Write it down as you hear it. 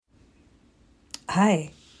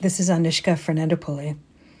Hi, this is Anushka Fernandopulle.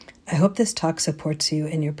 I hope this talk supports you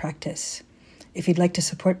in your practice. If you'd like to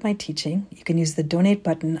support my teaching, you can use the donate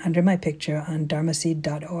button under my picture on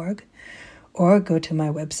dharmaseed.org or go to my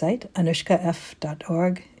website,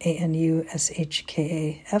 anushkaf.org,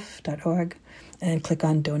 anushkaf.org, and click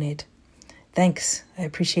on donate. Thanks. I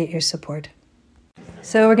appreciate your support.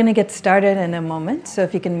 So we're going to get started in a moment. So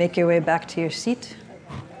if you can make your way back to your seat.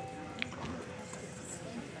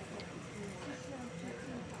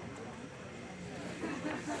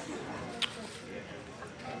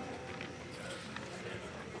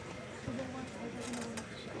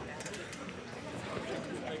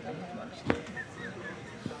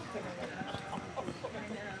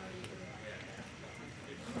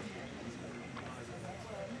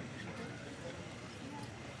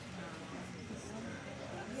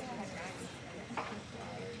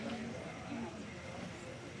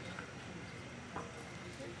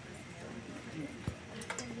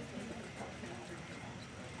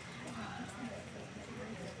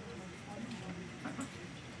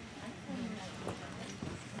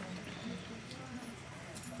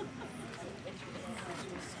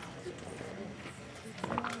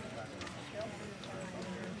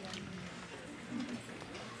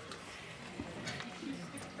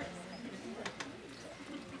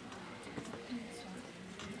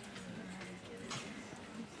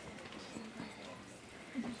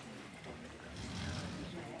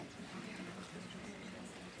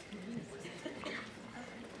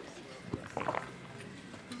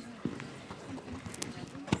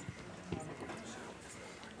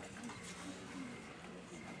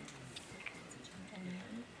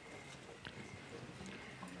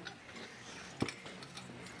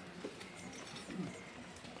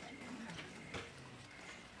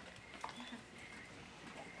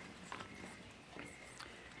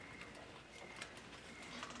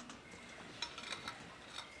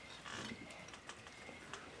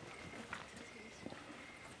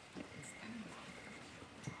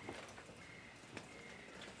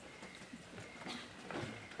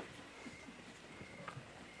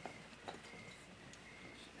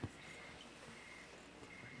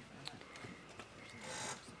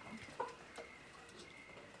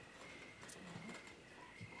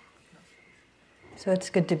 So it's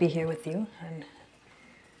good to be here with you on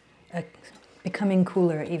a becoming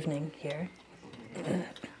cooler evening here.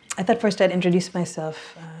 I thought first I'd introduce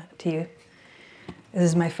myself to you. This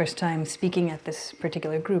is my first time speaking at this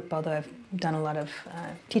particular group, although I've done a lot of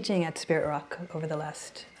teaching at Spirit Rock over the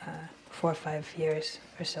last 4 or 5 years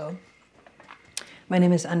or so. My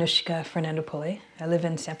name is Anushka Fernandopulle. I live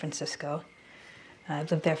in San Francisco.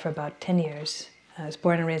 I've lived there for about 10 years. I was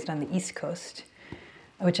born and raised on the East Coast,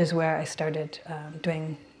 which is where I started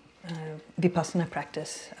doing Vipassana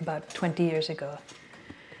practice about 20 years ago.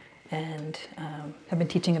 And have been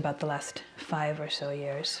teaching about the last 5 or so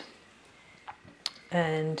years.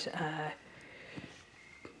 And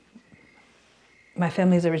my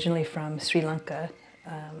family is originally from Sri Lanka,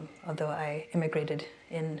 although I immigrated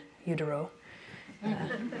in utero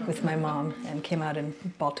with my mom and came out in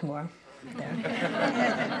Baltimore there.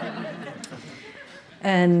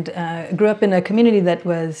 And grew up in a community that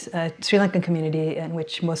was a Sri Lankan community in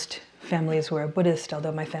which most families were Buddhist,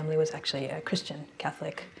 although my family was actually a Christian,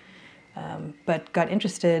 Catholic. But got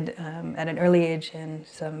interested at an early age in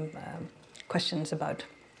some questions about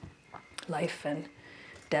life and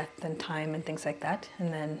death and time and things like that,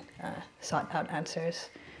 and then sought out answers.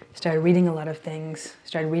 Started reading a lot of things,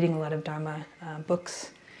 started reading a lot of Dharma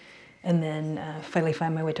books, and then finally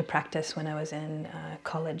found my way to practice when I was in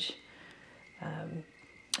college.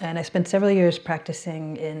 And I spent several years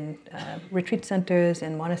practicing in retreat centers,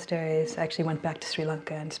 in monasteries. I actually went back to Sri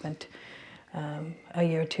Lanka and spent a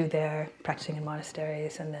year or 2 there practicing in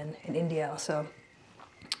monasteries, and then in India also.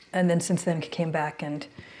 And then since then came back and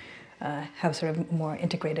have sort of more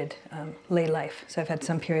integrated lay life. So I've had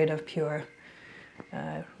some period of pure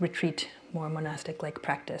retreat, more monastic-like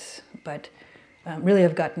practice, but really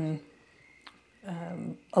I've gotten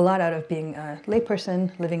a lot out of being a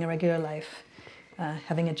layperson, living a regular life,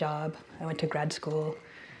 having a job. I went to grad school.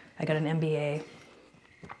 I got an MBA.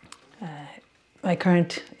 My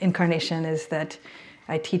current incarnation is that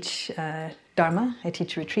I teach Dharma. I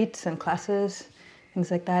teach retreats and classes,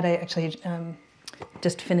 things like that. I actually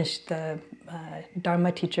just finished the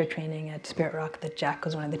Dharma teacher training at Spirit Rock that Jack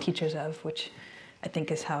was one of the teachers of, which I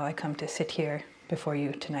think is how I come to sit here before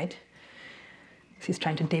you tonight. He's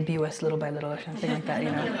trying to debut us little by little or something like that,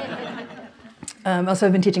 you know. Also,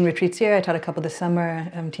 I've been teaching retreats here. I taught a couple this summer.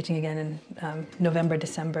 I'm teaching again in November,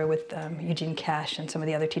 December with Eugene Cash and some of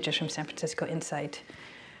the other teachers from San Francisco Insight.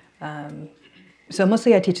 So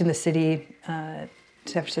mostly I teach in the city, San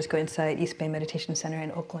Francisco Insight, East Bay Meditation Center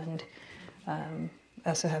in Oakland. I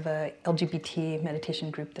also have a LGBT meditation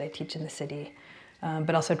group that I teach in the city,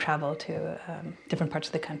 but also travel to different parts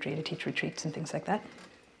of the country to teach retreats and things like that.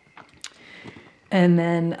 And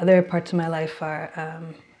then other parts of my life are,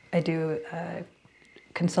 I do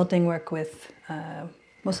consulting work with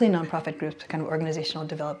mostly nonprofit groups, kind of organizational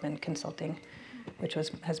development consulting, which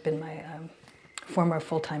has been my former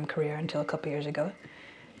full-time career until a couple years ago.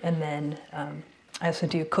 And then I also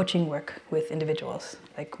do coaching work with individuals,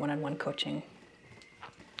 like one-on-one coaching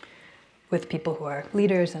with people who are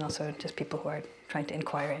leaders and also just people who are trying to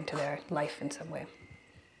inquire into their life in some way.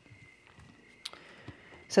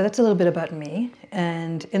 So that's a little bit about me.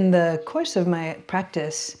 And in the course of my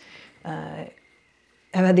practice, I've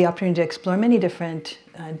had the opportunity to explore many different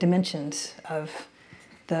dimensions of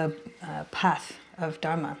the path of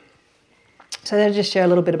Dharma. So I'll just share a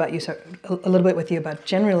little bit about a little bit with you about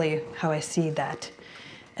generally how I see that,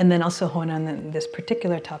 and then also hone on this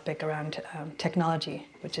particular topic around technology,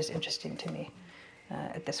 which is interesting to me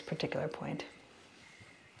at this particular point.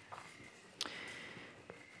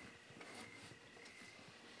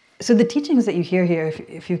 So the teachings that you hear here,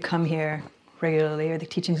 if you come here regularly, or the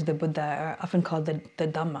teachings of the Buddha, are often called the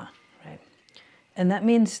Dhamma, right? And that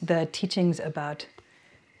means the teachings about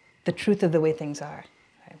the truth of the way things are.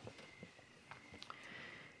 Right?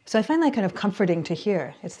 So I find that kind of comforting to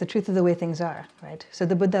hear. It's the truth of the way things are, right? So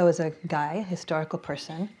the Buddha was a guy, a historical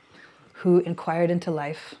person, who inquired into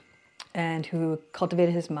life and who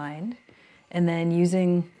cultivated his mind, and then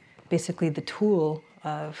using basically the tool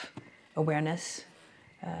of awareness,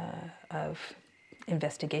 of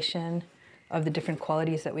investigation, of the different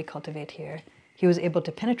qualities that we cultivate here, he was able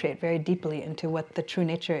to penetrate very deeply into what the true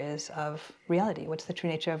nature is of reality. What's the true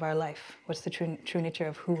nature of our life? What's the true nature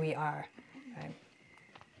of who we are? Right?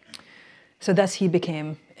 So thus he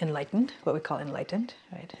became enlightened, what we call enlightened,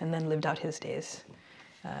 right? And then lived out his days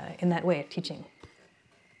in that way, teaching.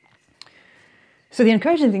 So the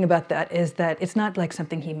encouraging thing about that is that it's not like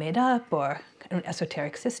something he made up or an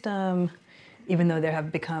esoteric system, even though there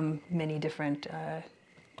have become many different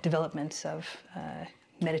developments of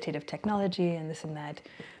meditative technology and this and that.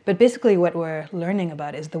 But basically what we're learning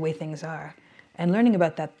about is the way things are, and learning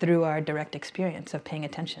about that through our direct experience of paying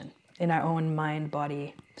attention in our own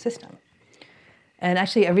mind-body system. And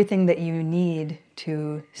actually everything that you need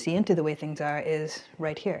to see into the way things are is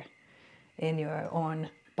right here in your own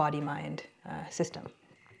body-mind system.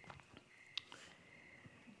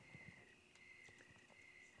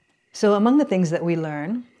 So among the things that we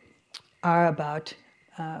learn are about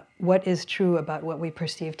what is true about what we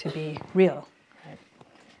perceive to be real. Right?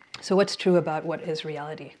 So what's true about what is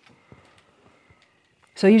reality?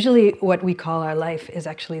 So usually what we call our life is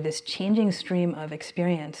actually this changing stream of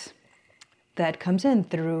experience that comes in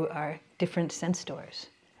through our different sense doors.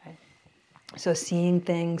 Right? So seeing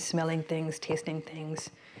things, smelling things, tasting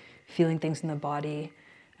things, feeling things in the body,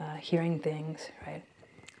 hearing things, right?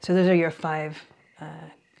 So those are your 5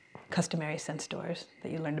 customary sense doors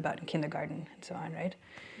that you learned about in kindergarten and so on, right?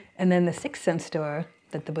 And then the 6th sense door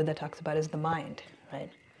that the Buddha talks about is the mind, right?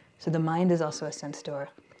 So the mind is also a sense door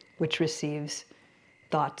which receives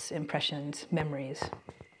thoughts, impressions, memories.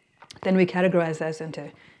 Then we categorize those into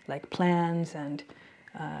like plans and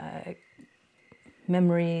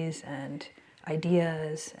memories and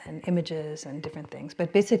ideas and images and different things.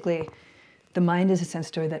 But basically, the mind is a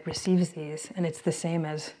sense door that receives these, and it's the same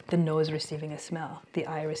as the nose receiving a smell, the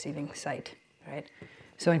eye receiving sight, right?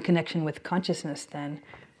 So in connection with consciousness, then,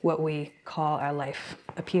 what we call our life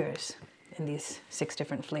appears in these 6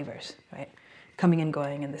 different flavors, right? Coming and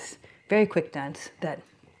going in this very quick dance that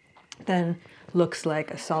then looks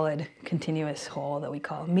like a solid, continuous whole that we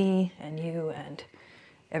call me and you and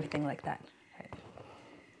everything like that.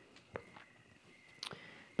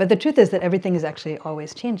 But the truth is that everything is actually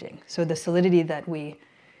always changing. So the solidity that we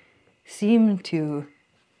seem to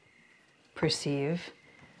perceive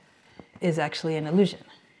is actually an illusion,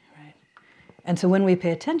 right? And so when we pay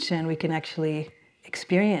attention, we can actually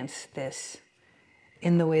experience this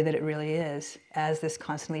in the way that it really is, as this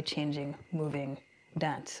constantly changing, moving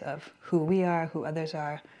dance of who we are, who others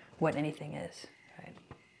are, what anything is, right?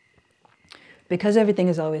 Because everything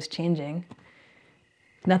is always changing,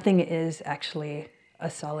 nothing is actually a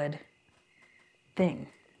solid thing,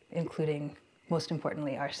 including, most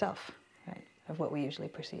importantly, ourself, right, of what we usually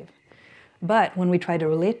perceive. But when we try to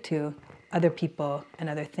relate to other people and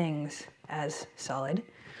other things as solid,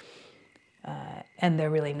 and they're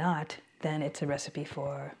really not, then it's a recipe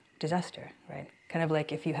for disaster, right? Kind of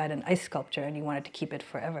like if you had an ice sculpture and you wanted to keep it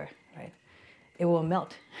forever, right? It will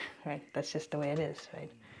melt, right? That's just the way it is,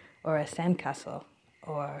 right? Or a sandcastle,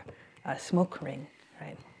 or a smoke ring,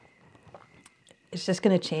 right? It's just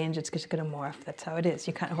going to change, it's just going to morph. That's how it is.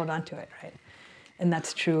 You can't hold on to it, right? And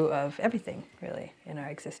that's true of everything, really, in our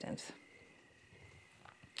existence.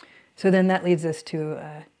 So then that leads us to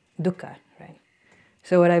dukkha, right?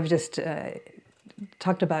 So what I've just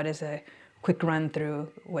talked about is a quick run through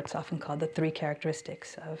what's often called the three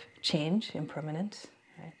characteristics of change, impermanence,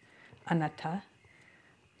 right? Anatta,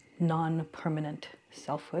 non-permanent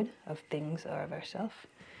selfhood of things or of ourself,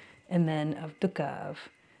 and then of dukkha, of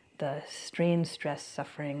the strain, stress,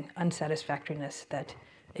 suffering, unsatisfactoriness that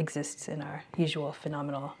exists in our usual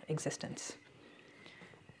phenomenal existence.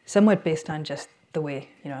 Somewhat based on just the way,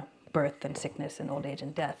 birth and sickness and old age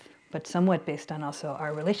and death, but somewhat based on also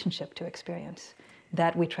our relationship to experience.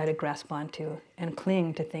 That we try to grasp onto and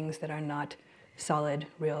cling to things that are not solid,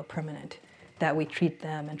 real, permanent. That we treat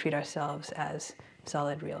them and treat ourselves as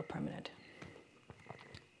solid, real, permanent.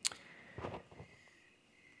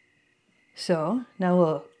 So now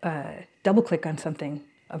we'll double click on something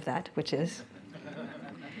of that, which is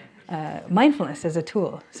mindfulness as a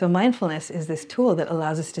tool. So mindfulness is this tool that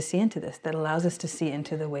allows us to see into this, that allows us to see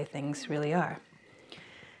into the way things really are.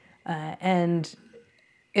 And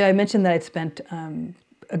I mentioned that I'd spent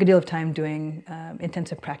a good deal of time doing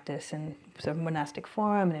intensive practice in sort of monastic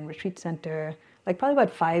form and in retreat center, like probably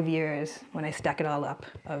about 5 years when I stack it all up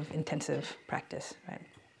of intensive practice, right?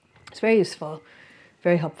 It's very useful,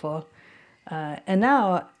 very helpful. And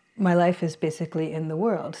now my life is basically in the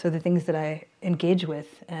world. So the things that I engage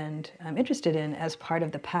with and I'm interested in as part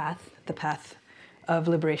of the path of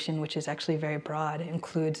liberation, which is actually very broad,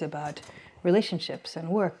 includes about relationships and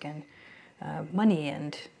work and money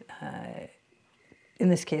and, in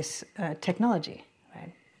this case, technology,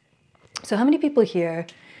 right? So how many people here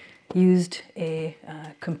used a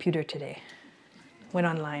computer today? Went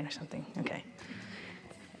online or something? Okay.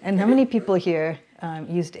 And how many people here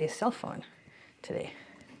used a cell phone today?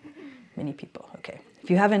 Many people, okay. If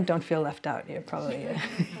you haven't, don't feel left out. You're probably,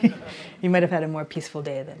 you might have had a more peaceful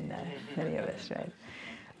day than many of us, right?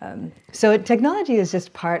 So technology is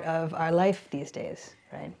just part of our life these days,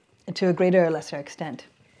 right? And to a greater or lesser extent.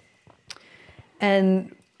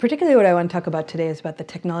 And particularly what I want to talk about today is about the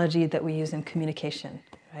technology that we use in communication,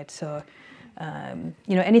 right? So,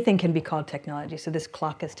 anything can be called technology. So this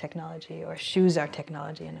clock is technology, or shoes are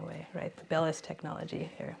technology in a way, right? The bell is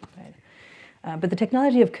technology here, right? But the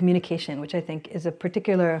technology of communication, which I think is a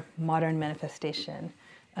particular modern manifestation,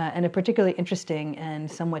 and a particularly interesting and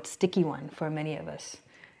somewhat sticky one for many of us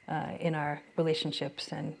in our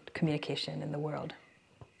relationships and communication in the world.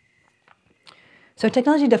 So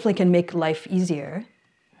technology definitely can make life easier,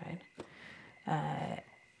 right?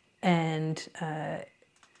 And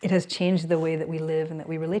it has changed the way that we live and that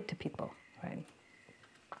we relate to people, right?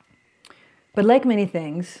 But like many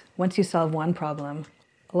things, once you solve one problem,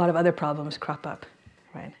 a lot of other problems crop up,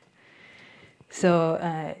 right? So,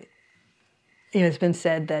 it's been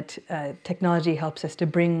said that technology helps us to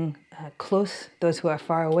bring close those who are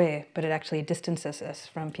far away, but it actually distances us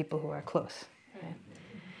from people who are close, right?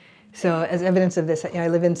 So as evidence of this, I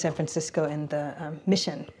live in San Francisco in the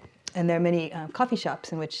Mission, and there are many coffee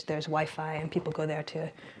shops in which there's Wi-Fi and people go there to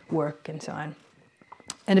work and so on.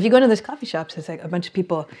 And if you go to those coffee shops, it's like a bunch of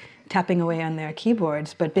people tapping away on their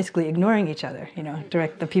keyboards, but basically ignoring each other,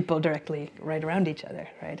 the people directly right around each other,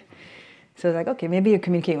 right? So it's like, okay, maybe you're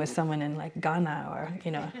communicating with someone in like Ghana or,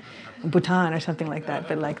 Bhutan or something like that,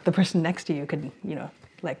 but like the person next to you could,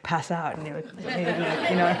 like pass out and they would,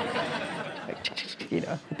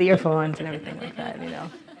 with the earphones and everything like that,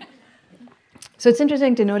 So it's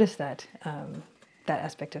interesting to notice that, that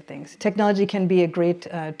aspect of things. Technology can be a great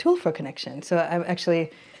tool for connection. So I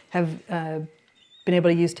actually have been able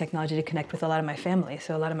to use technology to connect with a lot of my family.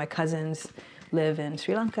 So a lot of my cousins live in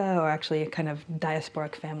Sri Lanka, or actually a kind of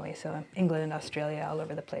diasporic family, so England and Australia, all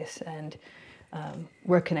over the place. And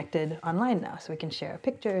we're connected online now, so we can share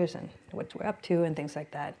pictures and what we're up to and things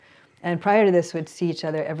like that. And prior to this, we'd see each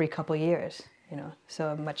other every couple years,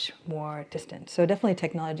 so much more distant. So definitely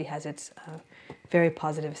technology has its very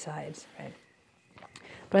positive sides, right?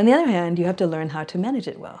 But on the other hand, you have to learn how to manage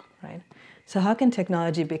it well, right? So how can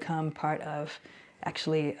technology become part of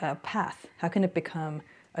actually a path? How can it become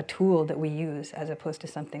a tool that we use as opposed to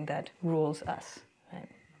something that rules us, right?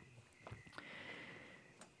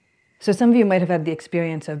 So some of you might have had the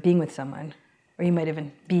experience of being with someone, or you might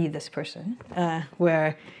even be this person,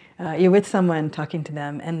 where you're with someone talking to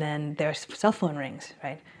them and then their cell phone rings,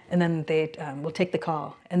 right? And then they will take the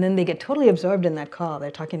call, and then they get totally absorbed in that call.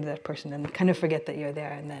 They're talking to that person and kind of forget that you're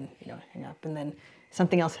there, and then hang up, and then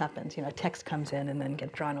something else happens. A text comes in, and then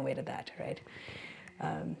get drawn away to that, right?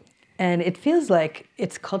 And it feels like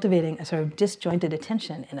it's cultivating a sort of disjointed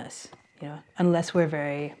attention in us, unless we're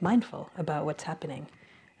very mindful about what's happening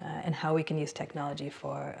and how we can use technology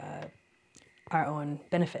for our own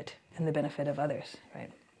benefit and the benefit of others, right?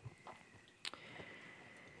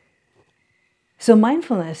 So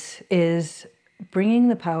mindfulness is bringing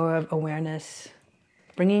the power of awareness,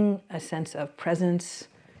 bringing a sense of presence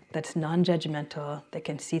that's non-judgmental, that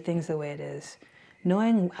can see things the way it is,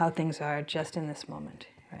 knowing how things are just in this moment,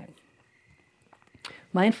 right?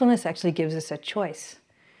 Mindfulness actually gives us a choice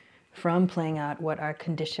from playing out what our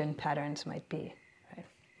conditioned patterns might be, right?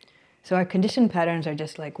 So our conditioned patterns are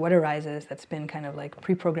just like what arises that's been kind of like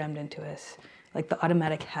pre-programmed into us, like the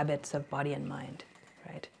automatic habits of body and mind,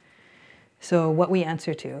 right? So what we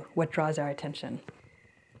answer to, what draws our attention.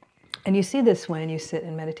 And you see this when you sit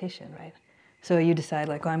in meditation, right? So you decide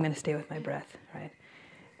like, oh, I'm going to stay with my breath, right?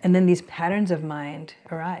 And then these patterns of mind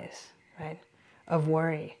arise, right? Of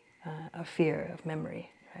worry, of fear, of memory,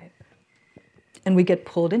 right? And we get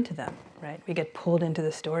pulled into them, right? We get pulled into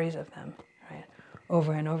the stories of them, right?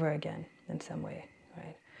 Over and over again in some way,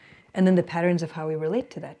 right? And then the patterns of how we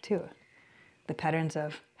relate to that too. The patterns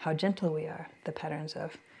of how gentle we are, the patterns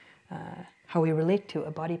of how we relate to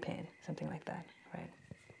a body pain, something like that, right?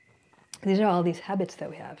 These are all these habits that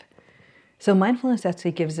we have. So mindfulness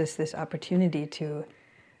actually gives us this opportunity to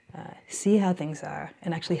see how things are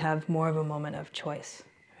and actually have more of a moment of choice,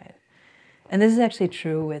 right? And this is actually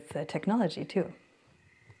true with technology too.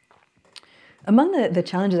 Among the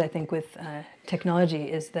challenges, I think, with technology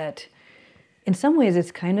is that in some ways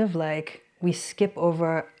it's kind of like we skip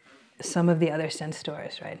over some of the other sense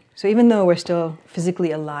stores, right? So even though we're still physically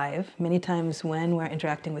alive, many times when we're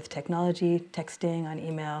interacting with technology, texting, on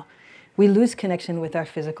email, we lose connection with our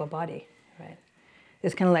physical body, right?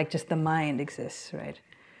 It's kind of like just the mind exists, right?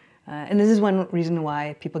 And this is one reason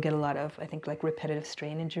why people get a lot of, I think, like repetitive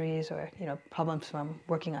strain injuries or, problems from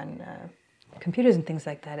working on computers and things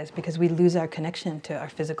like that, is because we lose our connection to our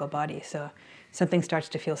physical body. So something starts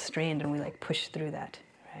to feel strained and we like push through that,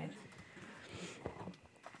 right?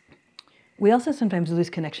 We also sometimes lose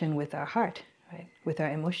connection with our heart, right? With our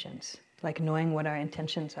emotions, like knowing what our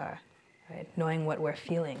intentions are, right? Knowing what we're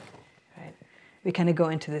feeling, right? We kind of go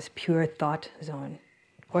into this pure thought zone,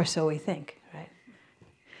 or so we think, right?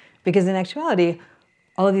 Because in actuality,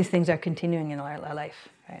 all of these things are continuing in our life,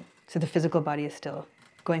 right? So the physical body is still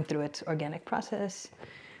going through its organic process.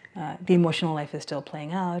 The emotional life is still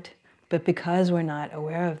playing out. But because we're not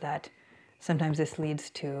aware of that, sometimes this leads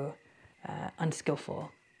to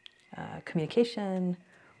unskillful communication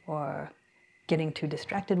or getting too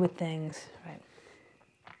distracted with things, right?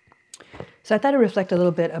 So I thought I'd reflect a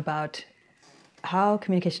little bit about how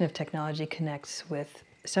communication of technology connects with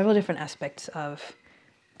several different aspects of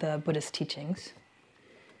the Buddhist teachings.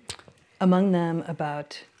 Among them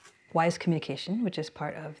about wise communication, which is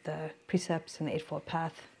part of the precepts and the Eightfold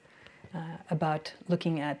Path, about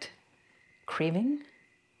looking at craving,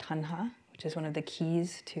 tanha, which is one of the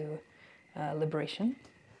keys to liberation,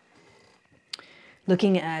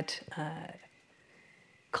 looking at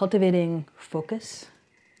cultivating focus,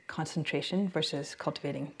 concentration versus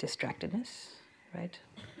cultivating distractedness, right?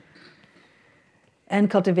 And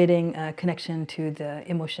cultivating connection to the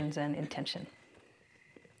emotions and intention.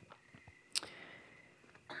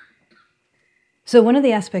 So one of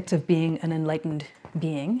the aspects of being an enlightened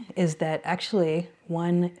being is that actually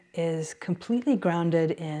one is completely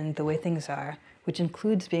grounded in the way things are, which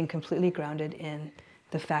includes being completely grounded in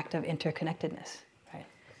the fact of interconnectedness, right?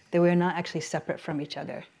 That we're not actually separate from each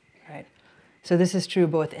other, right? So this is true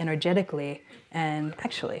both energetically and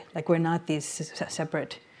actually, like we're not these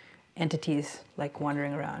separate entities like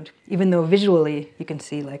wandering around, even though visually you can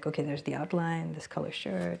see like, okay, there's the outline, this color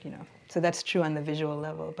shirt, So that's true on the visual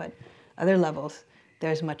level, but other levels,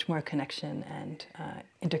 there's much more connection and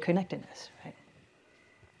interconnectedness, right?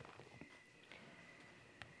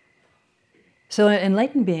 So an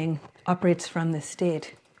enlightened being operates from this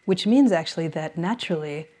state, which means actually that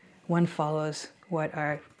naturally one follows what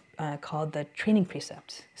are called the training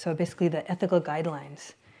precepts. So basically the ethical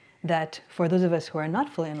guidelines that for those of us who are not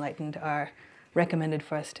fully enlightened are recommended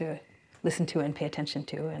for us to listen to and pay attention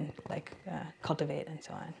to and cultivate and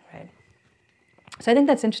so on, right? So I think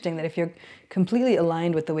that's interesting that if you're completely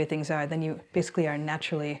aligned with the way things are, then you basically are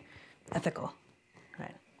naturally ethical,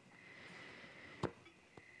 right?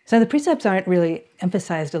 So the precepts aren't really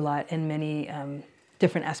emphasized a lot in many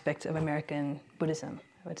different aspects of American Buddhism,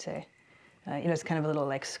 I would say. It's kind of a little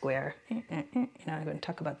like square, I'm going to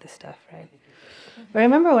talk about this stuff, right? But I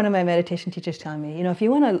remember one of my meditation teachers telling me, if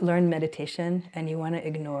you want to learn meditation and you want to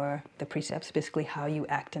ignore the precepts, basically how you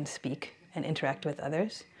act and speak and interact with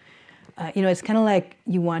others, it's kind of like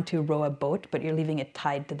you want to row a boat, but you're leaving it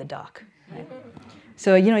tied to the dock. Right?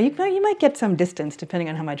 So, you might get some distance depending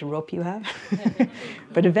on how much rope you have,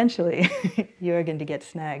 but eventually you're going to get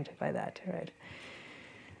snagged by that, right?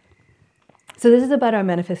 So this is about our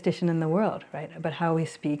manifestation in the world, right? About how we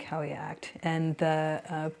speak, how we act. And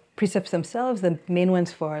the precepts themselves, the main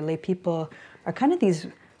ones for lay people, are kind of these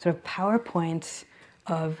sort of PowerPoints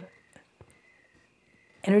of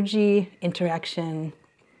energy, interaction,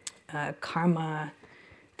 karma.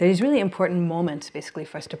 They're these really important moments, basically,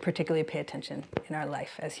 for us to particularly pay attention in our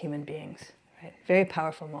life as human beings, right? Very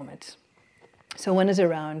powerful moments. So one is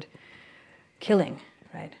around killing,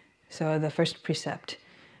 right? So the first precept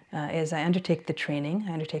is I undertake the training,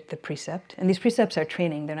 I undertake the precept. And these precepts are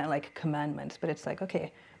training, they're not like commandments, but it's like,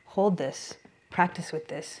 okay, hold this, practice with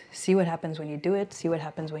this, see what happens when you do it, see what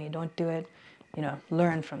happens when you don't do it,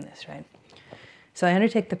 learn from this, right? So I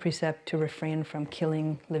undertake the precept to refrain from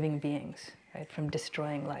killing living beings, right, from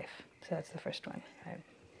destroying life. So that's the first one, right?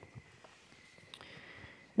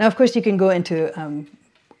 Now, of course, you can go into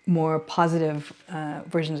more positive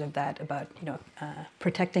versions of that about,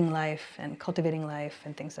 protecting life and cultivating life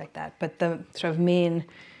and things like that. But the sort of main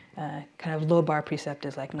kind of low bar precept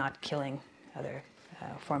is like not killing other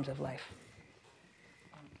forms of life.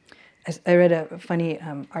 I read a funny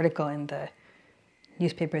article in the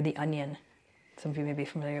newspaper The Onion, some of you may be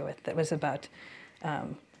familiar with, that was about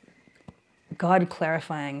God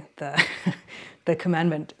clarifying the the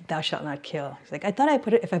commandment, "Thou shalt not kill." It's like, I thought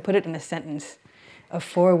if I put it in a sentence of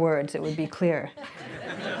 4 words, it would be clear.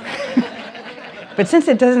 But since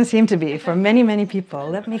it doesn't seem to be for many, many people,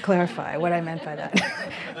 let me clarify what I meant by that.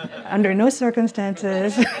 Under no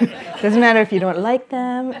circumstances, doesn't matter if you don't like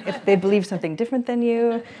them, if they believe something different than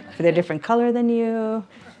you, if they're different color than you,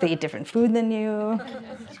 if they eat different food than you,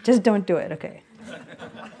 just don't do it, okay?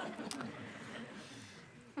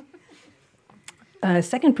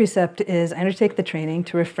 Second precept is I undertake the training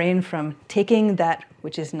to refrain from taking that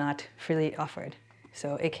which is not freely offered.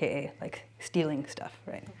 So AKA like stealing stuff,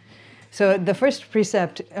 right? So the first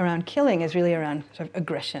precept around killing is really around sort of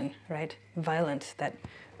aggression, right? Violence, that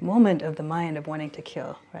moment of the mind of wanting to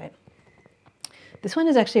kill, right? This one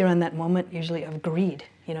is actually around that moment usually of greed,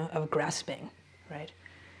 of grasping, right?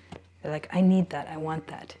 They're like, I need that, I want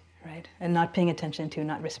that, right? And not paying attention to,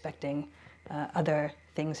 not respecting other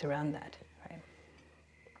things around that, right?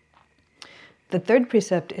 The third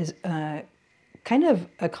precept is kind of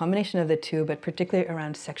a combination of the two, but particularly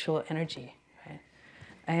around sexual energy, right?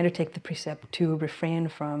 I undertake the precept to refrain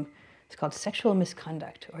from, it's called sexual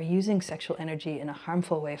misconduct, or using sexual energy in a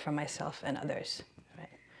harmful way for myself and others, right?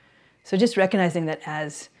 So just recognizing that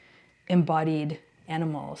as embodied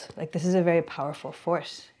animals, like this is a very powerful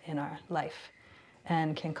force in our life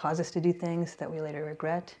and can cause us to do things that we later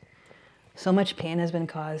regret. So much pain has been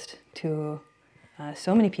caused to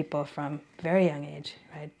so many people from very young age,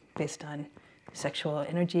 right? Based on sexual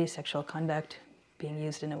energy, sexual conduct being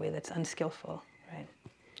used in a way that's unskillful, right?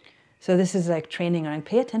 So this is like training on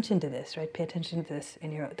pay attention to this, right? Pay attention to this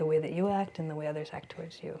in the way that you act and the way others act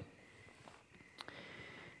towards you.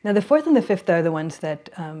 Now the fourth and the fifth are the ones that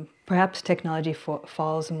perhaps technology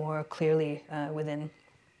falls more clearly within.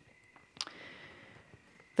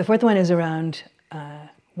 The fourth one is around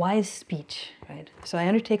wise speech, right? So I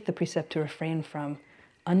undertake the precept to refrain from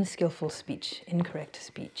unskillful speech, incorrect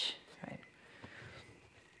speech, right?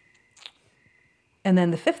 And then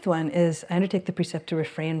the fifth one is I undertake the precept to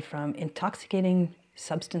refrain from intoxicating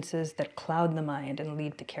substances that cloud the mind and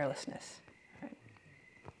lead to carelessness, right?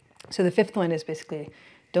 So the fifth one is basically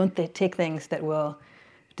don't take things that will,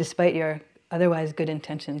 despite your otherwise good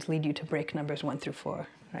intentions, lead you to break numbers 1 through 4,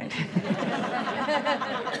 right?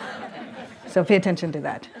 So pay attention to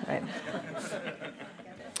that, right?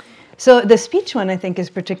 So the speech one, I think, is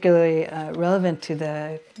particularly relevant to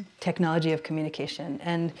the technology of communication.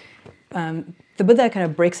 And the Buddha kind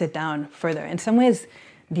of breaks it down further. In some ways,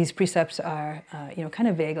 these precepts are, kind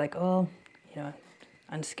of vague, like,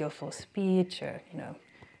 unskillful speech or,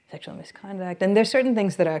 sexual misconduct. And there's certain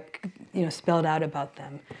things that are, spelled out about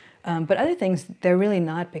them. But other things, they're really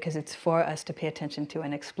not, because it's for us to pay attention to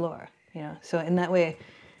and explore, So in that way,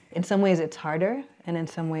 in some ways it's harder, and in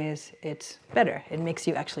some ways it's better. It makes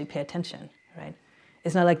you actually pay attention, right?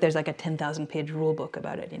 It's not like there's like a 10,000-page rule book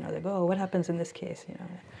about it, like, what happens in this case,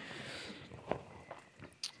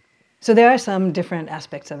 So there are some different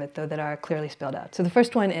aspects of it, though, that are clearly spelled out. So the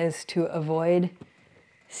first one is to avoid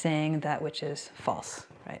saying that which is false,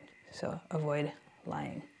 right? So avoid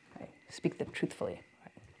lying, right? Speak the truthfully,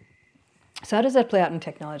 right? So how does that play out in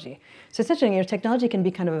technology? So essentially, technology can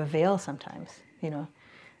be kind of a veil sometimes,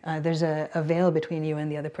 There's a veil between you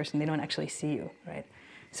and the other person. They don't actually see you, right?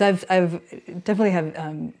 So I've definitely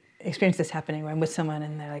have experienced this happening where I'm with someone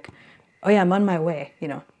and they're like, oh yeah, I'm on my way, you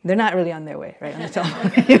know. They're not really on their way, right, on the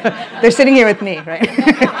telephone. You know, they're sitting here with me, right?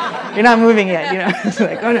 You're not moving yet, you know. It's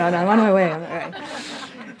like, oh no, I'm on my way, all right.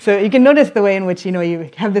 So you can notice the way in which, you know, you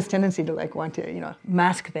have this tendency to like want to, you know,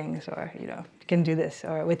 mask things, or, you know, you can do this.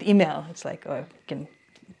 Or with email, it's like, oh, you can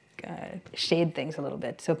shade things a little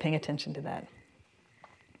bit. So paying attention to that.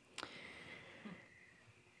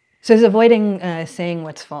 So it's avoiding saying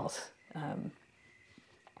what's false.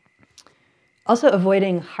 Also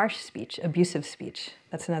avoiding harsh speech, abusive speech.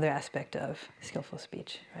 That's another aspect of skillful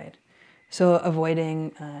speech, right? So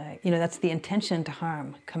avoiding, you know, that's the intention to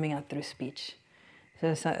harm coming out through speech.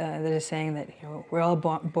 So they're saying that, you know, we're all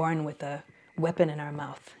born with a weapon in our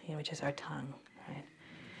mouth, you know, which is our tongue, right?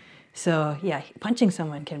 So yeah, punching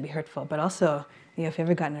someone can be hurtful, but also, you know, if you've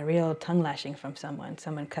ever gotten a real tongue lashing from someone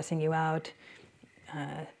cussing you out,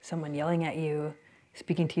 someone yelling at you,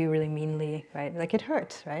 speaking to you really meanly, right? Like it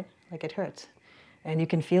hurts, right? Like it hurts. And you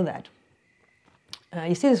can feel that.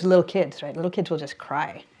 You see this with little kids, right? Little kids will just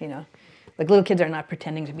cry, you know. Like little kids are not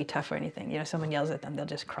pretending to be tough or anything. You know, someone yells at them, they'll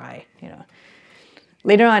just cry, you know.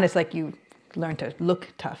 Later on, it's like you learn to look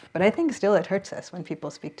tough. But I think still it hurts us when people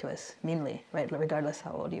speak to us meanly, right? Regardless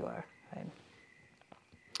how old you are, right?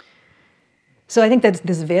 So I think that's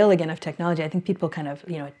this veil again of technology. I think people kind of,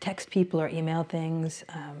 you know, text people or email things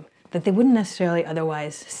that they wouldn't necessarily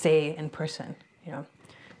otherwise say in person, you know.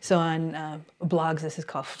 So on blogs, this is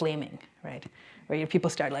called flaming, right? Where people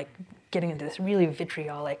start like getting into this really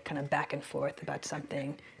vitriolic kind of back and forth about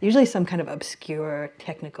something, usually some kind of obscure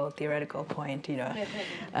technical theoretical point, you know,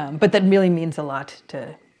 but that really means a lot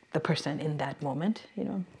to the person in that moment, you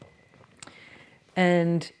know.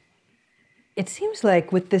 And it seems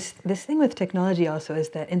like with this thing with technology also is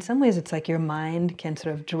that in some ways it's like your mind can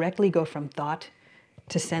sort of directly go from thought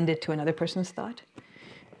to send it to another person's thought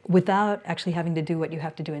without actually having to do what you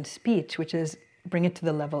have to do in speech, which is bring it to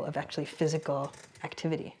the level of actually physical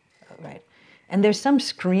activity, right? And there's some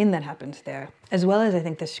screen that happens there, as well as I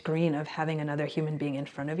think the screen of having another human being in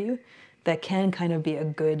front of you that can kind of be a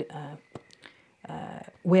good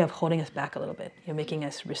way of holding us back a little bit, you know, making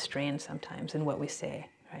us restrain sometimes in what we say,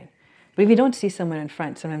 right? But if you don't see someone in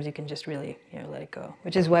front, sometimes you can just really, you know, let it go.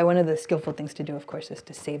 Which is why one of the skillful things to do, of course, is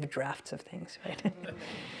to save drafts of things, right?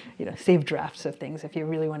 You know, save drafts of things if you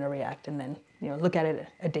really want to react, and then, you know, look at it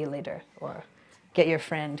a day later, or get your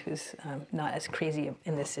friend who's not as crazy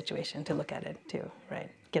in this situation to look at it too,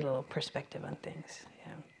 right? Get a little perspective on things.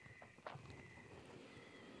 Yeah.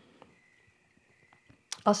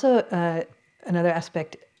 Also, another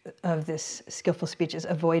aspect of this skillful speech is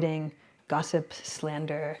avoiding gossip,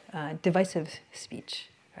 slander, divisive speech,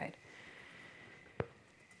 right?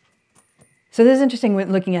 So this is interesting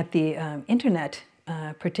when looking at the internet,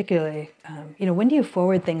 particularly, you know, when do you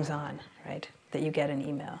forward things on, right, that you get an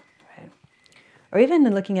email, right? Or even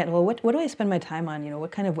in looking at, well, what do I spend my time on? You know,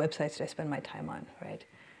 what kind of websites do I spend my time on, right?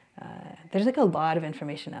 There's like a lot of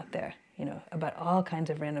information out there, you know, about all kinds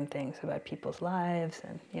of random things about people's lives,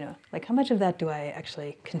 and, you know, like how much of that do I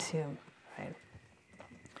actually consume, right?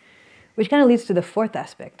 Which kind of leads to the fourth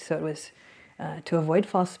aspect. So it was to avoid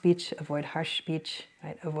false speech, avoid harsh speech,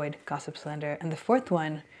 right? Avoid gossip, slander. And the fourth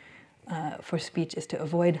one for speech is to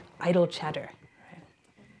avoid idle chatter,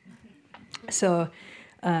 right? So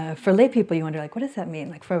for lay people, you wonder, like, what does that mean?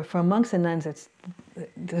 Like for monks and nuns, it's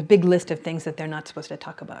the big list of things that they're not supposed to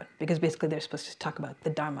talk about, because basically they're supposed to talk about the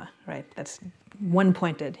Dharma, right? That's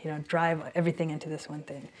one-pointed, you know, drive everything into this one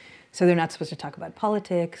thing. So they're not supposed to talk about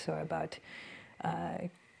politics or about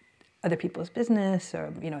other people's business,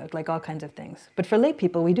 or, you know, like all kinds of things. But for lay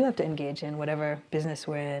people, we do have to engage in whatever business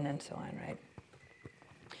we're in and so on, right?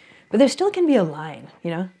 But there still can be a line, you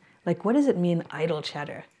know? Like, what does it mean, idle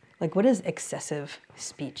chatter? Like, what is excessive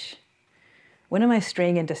speech? When am I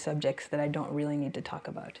straying into subjects that I don't really need to talk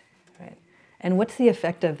about, right? And what's the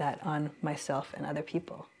effect of that on myself and other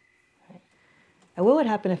people, right? And what would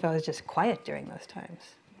happen if I was just quiet during those times,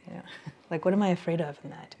 you know? Like, what am I afraid of in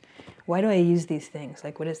that? Why do I use these things?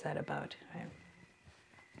 Like, what is that about, right?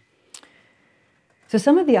 So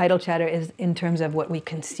some of the idle chatter is in terms of what we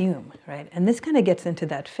consume, right? And this kind of gets into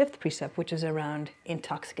that fifth precept, which is around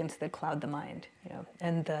intoxicants that cloud the mind, you know.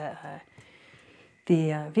 And the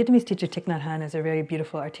Vietnamese teacher Thich Nhat Hanh has a very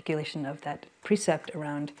beautiful articulation of that precept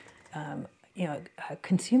around, you know,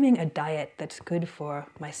 consuming a diet that's good for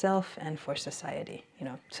myself and for society, you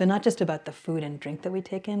know. So not just about the food and drink that we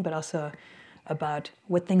take in, but also about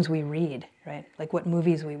what things we read, right? Like what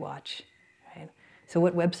movies we watch, right? So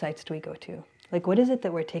what websites do we go to? Like, what is it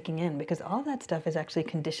that we're taking in? Because all that stuff is actually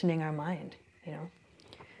conditioning our mind, you know?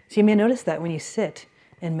 So you may notice that when you sit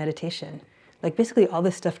in meditation, like basically all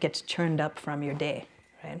this stuff gets churned up from your day,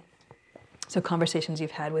 right? So conversations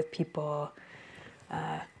you've had with people,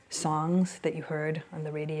 songs that you heard on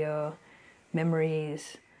the radio,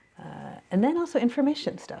 memories, and then also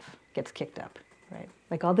information stuff gets kicked up, right?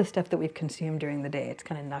 Like all the stuff that we've consumed during the day, it's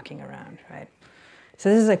kind of knocking around, right? So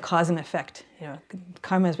this is like cause and effect, you know.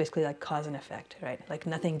 Karma is basically like cause and effect, right? Like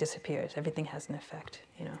nothing disappears, everything has an effect,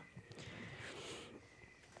 you know.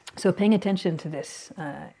 So paying attention to this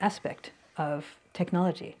aspect of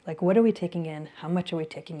technology, like what are we taking in, how much are we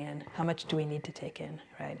taking in, how much do we need to take in,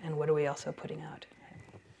 right? And what are we also putting out?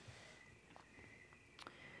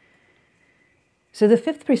 So the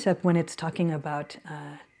fifth precept, when it's talking about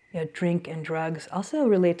drink and drugs, also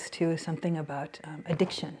relates to something about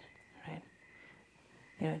addiction, right?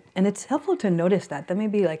 You know, and it's helpful to notice that. That may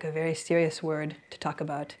be like a very serious word to talk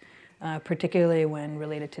about, particularly when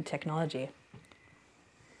related to technology.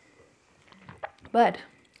 But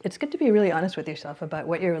it's good to be really honest with yourself about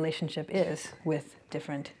what your relationship is with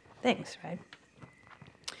different things, right?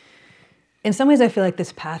 In some ways, I feel like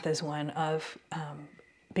this path is one of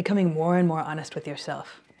becoming more and more honest with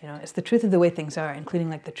yourself. You know, it's the truth of the way things are, including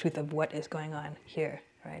like the truth of what is going on here,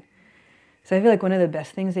 right? So I feel like one of the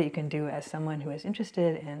best things that you can do as someone who is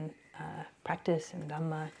interested in practice and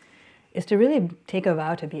Dharma is to really take a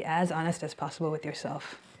vow to be as honest as possible with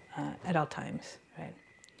yourself at all times, right?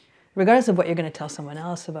 Regardless of what you're going to tell someone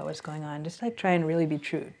else about what's going on, just like try and really be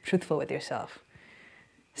truthful with yourself.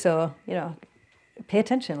 So, you know, pay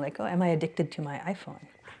attention, like, oh, am I addicted to my iPhone?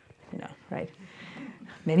 You know, right?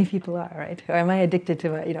 Many people are, right? Or am I addicted to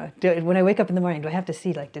my, you know, when I wake up in the morning, do I have to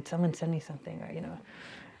see, like, did someone send me something? Or, you know,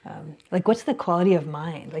 like, what's the quality of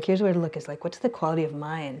mind? Like, here's where to look is like, what's the quality of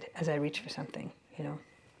mind as I reach for something, you know?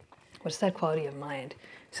 What's that quality of mind?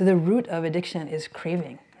 So the root of addiction is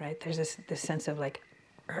craving, right? There's this sense of like,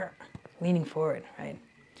 leaning forward, right?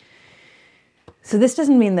 So this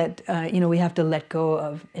doesn't mean that, we have to let go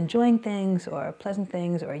of enjoying things or pleasant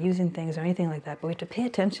things or using things or anything like that, but we have to pay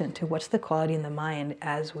attention to what's the quality in the mind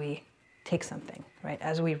as we take something, right?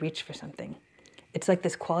 As we reach for something. It's like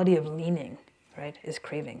this quality of leaning, right, is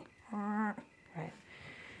craving, right?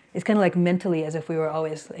 It's kind of like mentally as if we were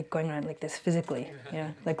always like going around like this physically, you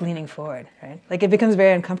know, like leaning forward, right? Like it becomes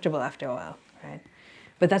very uncomfortable after a while, right?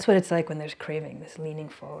 But that's what it's like when there's craving, this leaning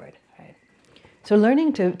forward, right? So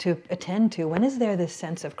learning to attend to, when is there this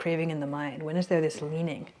sense of craving in the mind? When is there this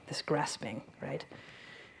leaning, this grasping, right?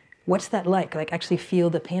 What's that like? Like actually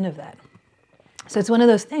feel the pain of that. So it's one of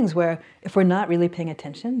those things where if we're not really paying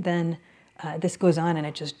attention, then this goes on and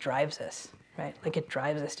it just drives us, right? Like it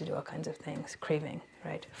drives us to do all kinds of things, craving,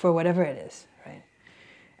 right? For whatever it is, right?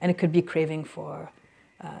 And it could be craving for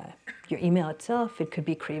your email itself. It could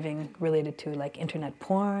be craving related to like internet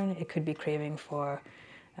porn. It could be craving for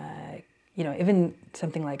even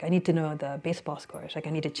something like, I need to know the baseball scores. Like I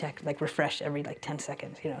need to check, like refresh every like 10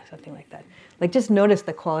 seconds, you know, something like that. Like just notice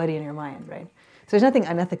the quality in your mind, right? So there's nothing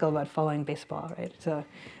unethical about following baseball, right? So,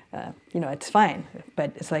 it's fine,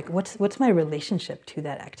 but it's like, what's my relationship to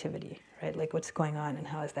that activity, right? Like what's going on and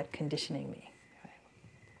how is that conditioning me, right?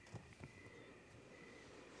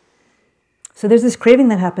 So there's this craving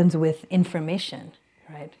that happens with information,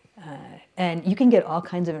 right? And you can get all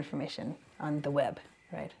kinds of information on the web,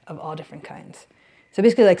 right, of all different kinds. So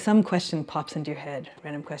basically, like some question pops into your head,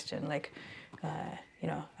 random question, like,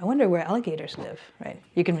 I wonder where alligators live, right?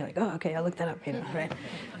 You can be like, oh, okay, I'll look that up, you know, right?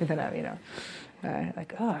 Look that up, you know.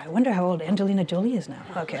 Like, oh, I wonder how old Angelina Jolie is now.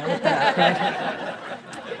 Okay, I'll look that up,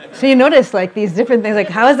 right? So you notice like these different things, like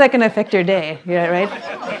how is that going to affect your day, yeah, right?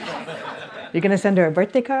 You're going to send her a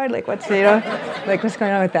birthday card? Like what's going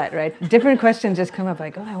on with that, right? Different questions just come up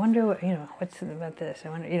like, oh, I wonder, what's about this? I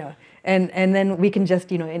wonder, and then we can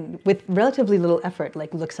just, with relatively little effort,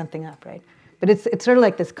 like look something up, right? But it's sort of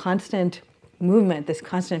like this constant movement, this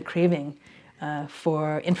constant craving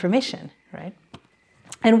for information, right?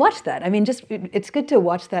 And watch that. I mean, it's good to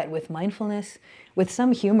watch that with mindfulness, with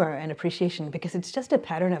some humor and appreciation, because it's just a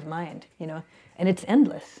pattern of mind, and it's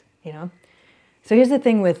endless, So here's the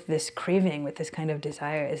thing with this craving, with this kind of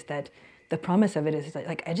desire, is that the promise of it is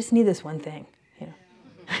like I just need this one thing,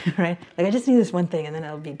 right? Like I just need this one thing and then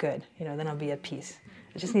I'll be good, then I'll be at peace.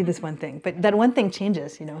 I just need this one thing. But that one thing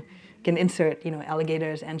changes, You can insert,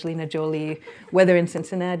 alligators, Angelina Jolie, weather in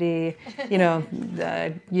Cincinnati,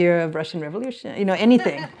 the year of Russian Revolution,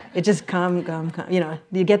 anything. It just come,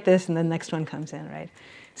 you get this and the next one comes in, right?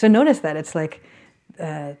 So notice that it's like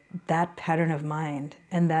that pattern of mind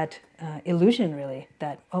and that illusion really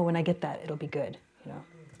that, oh, when I get that, it'll be good,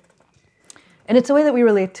 And it's a way that we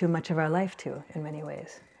relate to much of our life too, in many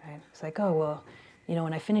ways, right? It's like, oh, well,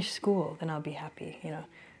 when I finish school, then I'll be happy,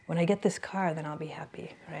 When I get this car, then I'll be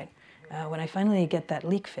happy, right? When I finally get that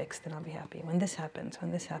leak fixed, then I'll be happy. When this happens,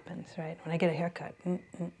 right? When I get a haircut,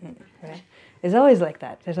 right? It's always like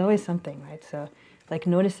that. There's always something, right? So, like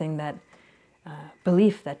noticing that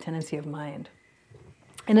belief, that tendency of mind.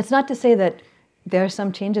 And it's not to say that there are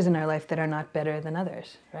some changes in our life that are not better than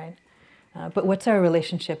others, right? But what's our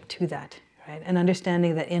relationship to that, right? And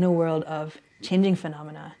understanding that in a world of changing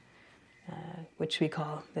phenomena, which we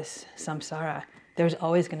call this samsara, there's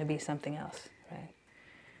always going to be something else, right?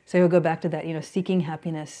 So you'll go back to that, seeking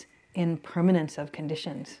happiness in permanence of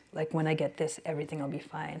conditions, like when I get this, everything will be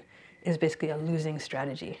fine, is basically a losing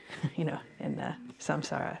strategy, in the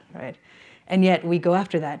samsara, right? And yet we go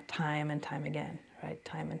after that time and time again, right?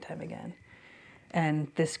 Time and time again. And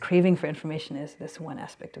this craving for information is this one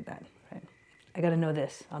aspect of that, right? I got to know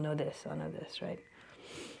this, I'll know this, right?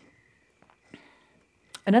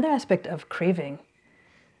 Another aspect of craving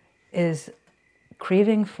is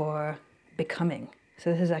craving for becoming.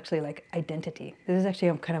 So this is actually like identity. This is actually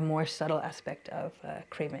a kind of more subtle aspect of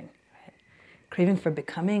craving, right? Craving for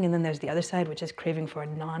becoming, and then there's the other side, which is craving for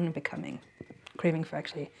non-becoming, craving for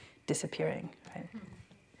actually disappearing, right?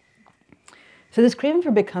 So this craving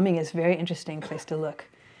for becoming is a very interesting place to look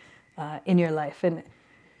in your life. And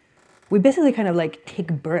we basically kind of like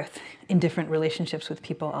take birth in different relationships with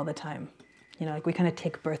people all the time. Like we kind of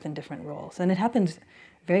take birth in different roles. And it happens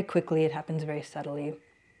very quickly, it happens very subtly.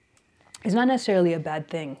 It's not necessarily a bad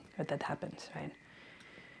thing that happens, right?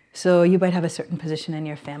 So you might have a certain position in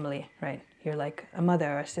your family, right? You're like a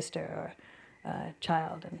mother or a sister or a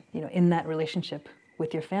child. And in that relationship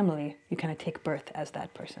with your family, you kind of take birth as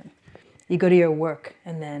that person. You go to your work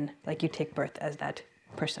and then like you take birth as that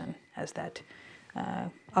person, as that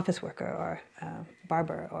office worker or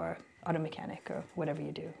barber or auto mechanic or whatever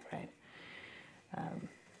you do, right?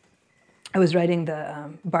 I was riding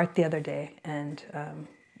the BART the other day and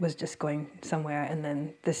was just going somewhere, and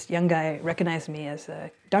then this young guy recognized me as a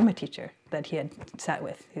Dharma teacher that he had sat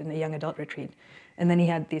with in the young adult retreat. And then he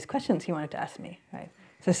had these questions he wanted to ask me, right?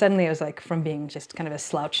 So suddenly I was like, from being just kind of a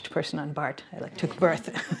slouched person on BART, I like took birth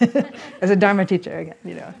as a Dharma teacher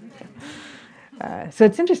again, So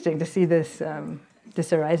it's interesting to see this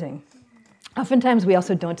arising. Oftentimes we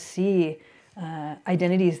also don't see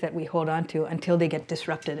identities that we hold on to until they get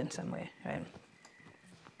disrupted in some way, right?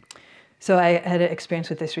 So I had an experience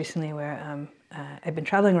with this recently where I've been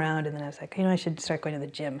traveling around, and then I was like, I should start going to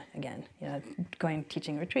the gym again.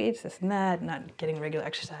 Teaching retreats, this and that, not getting regular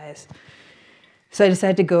exercise. So I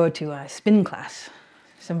decided to go to a spin class.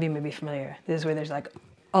 Some of you may be familiar. This is where there's like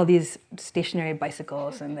all these stationary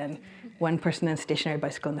bicycles, and then one person in a stationary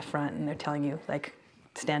bicycle in the front, and they're telling you like,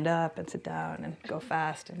 stand up and sit down and go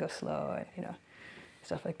fast and go slow and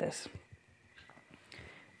stuff like this.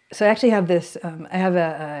 So I actually have this, I have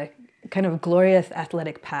a kind of glorious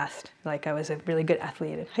athletic past. Like I was a really good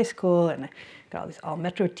athlete in high school, and I got all these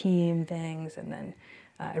all-metro team things, and then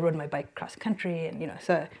I rode my bike cross country, and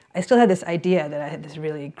so I still had this idea that I had this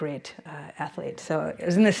really great athlete. So I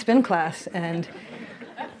was in this spin class, and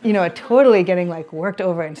totally getting like worked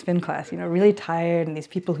over in spin class, really tired, and these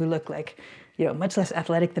people who look like much less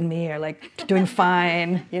athletic than me are like doing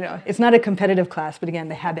fine. It's not a competitive class, but again,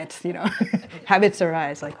 the habits, habits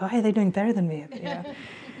arise. Like, why are they doing better than me?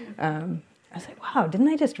 I was like, wow, didn't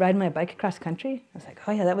I just ride my bike across country? I was like,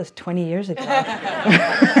 oh yeah, that was 20 years ago.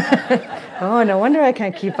 Oh, no wonder I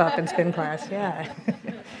can't keep up in spin class. Yeah,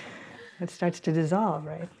 it starts to dissolve,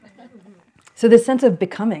 right? So this sense of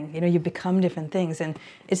becoming, you become different things. And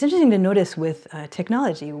it's interesting to notice with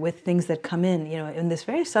technology, with things that come in this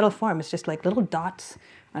very subtle form. It's just like little dots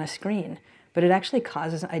on a screen, but it actually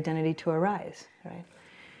causes identity to arise, right?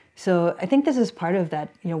 So I think this is part of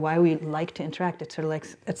that, why we like to interact. It's sort of like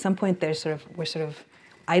at some point we're sort of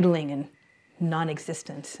idling in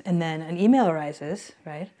non-existence, and then an email arises,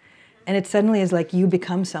 right? And it suddenly is like you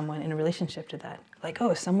become someone in a relationship to that. Like,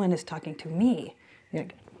 oh, someone is talking to me.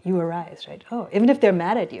 You arise, right? Oh, even if they're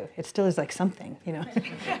mad at you, it still is like something,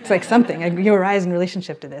 It's like something. You arise in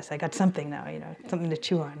relationship to this. I got something now, something to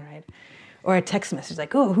chew on, right? Or a text message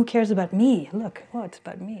like, oh, who cares about me? Look, oh, it's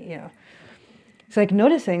about me, It's like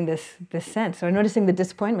noticing this sense, or noticing the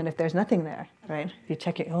disappointment if there's nothing there, right? If you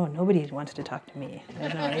check it, oh, nobody wants to talk to me.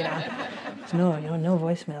 There's no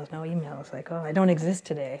voicemails, no emails. Like, oh, I don't exist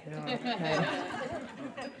today. Right?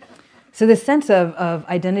 So this sense of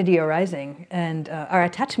identity arising and our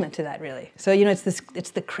attachment to that, really. So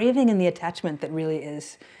it's the craving and the attachment that really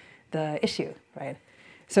is the issue, right?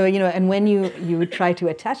 So and when you try to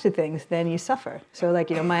attach to things, then you suffer. So like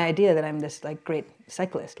my idea that I'm this like great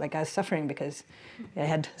cyclist, like I was suffering because I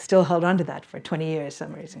had still held on to that for 20 years for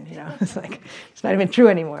some reason. It's like it's not even true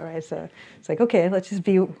anymore, right? So it's like, okay, let's just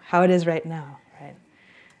be how it is right now, right?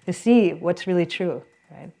 to see what's really true,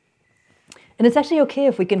 right? And it's actually okay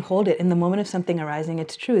if we can hold it in the moment of something arising,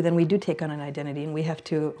 it's true, then we do take on an identity and we have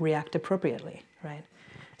to react appropriately, right?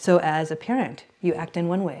 So as a parent, you act in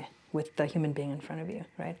one way with the human being in front of you,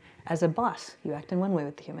 right? As a boss, you act in one way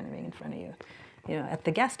with the human being in front of you. You know, at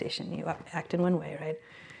the gas station, you act in one way, right?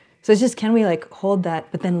 So it's just, can we like hold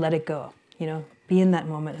that, but then let it go, you know? Be in that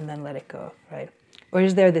moment and then let it go, right? Or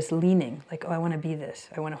is there this leaning, like, oh, I want to be this,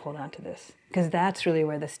 I want to hold on to this? Because that's really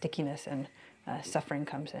where the stickiness and suffering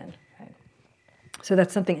comes in, right? So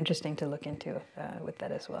that's something interesting to look into with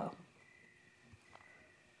that as well.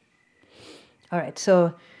 All right,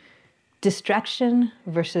 so distraction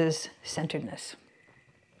versus centeredness.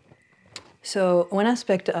 So one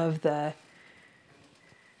aspect of the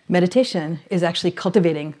meditation is actually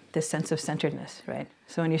cultivating this sense of centeredness, right?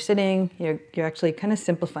 So when you're sitting, you're actually kind of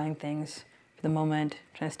simplifying things for the moment,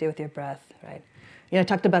 trying to stay with your breath, right? You know, I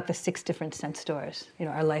talked about the 6 different sense stores, you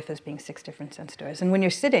know, our life as being 6 different sense stores. And when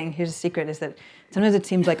you're sitting, here's the secret, is that sometimes it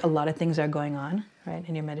seems like a lot of things are going on, right,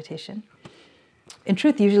 in your meditation. In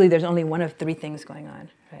truth, usually there's only one of 3 things going on,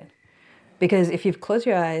 right? Because if you've closed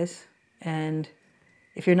your eyes and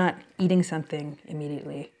if you're not eating something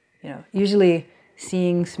immediately, you know, usually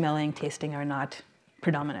seeing, smelling, tasting are not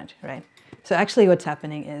predominant, right? So actually what's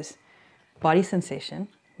happening is body sensation,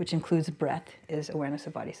 which includes breath, is awareness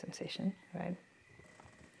of body sensation, right?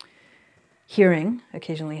 Hearing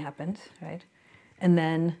occasionally happens, right? And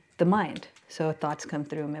then the mind. So thoughts come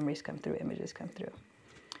through, memories come through, images come through.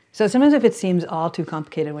 So sometimes if it seems all too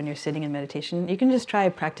complicated when you're sitting in meditation, you can just try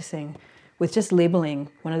practicing with just labeling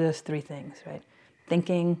one of those 3 things, right?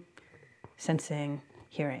 Thinking, sensing,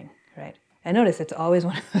 hearing, right? And notice it's always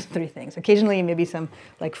one of those 3 things. Occasionally maybe some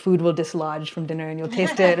like food will dislodge from dinner and you'll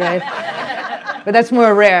taste it, right? But that's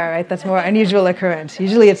more rare, right? That's more unusual occurrence.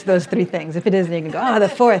 Usually it's those 3 things. If it is, then you can go, oh, the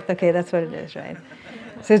 4th, okay, that's what it is, right?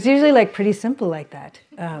 So it's usually like pretty simple like that.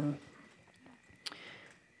 And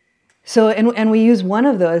we use one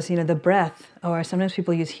of those, you know, the breath, or sometimes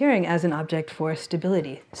people use hearing as an object for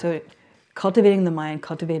stability. So cultivating the mind,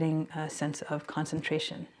 cultivating a sense of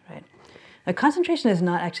concentration, right? Now, concentration is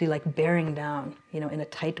not actually like bearing down, you know, in a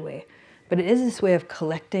tight way, but it is this way of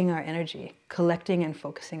collecting our energy, collecting and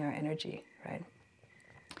focusing our energy, right?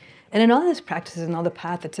 And in all these practices and all the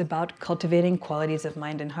path, it's about cultivating qualities of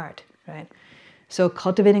mind and heart, right? So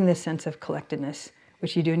cultivating this sense of collectedness,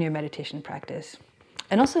 which you do in your meditation practice,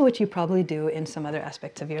 and also which you probably do in some other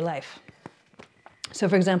aspects of your life. So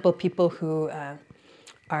for example, people who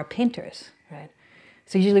are painters, right?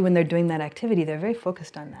 So usually when they're doing that activity, they're very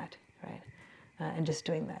focused on that, right? And just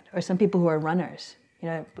doing that. Or some people who are runners, you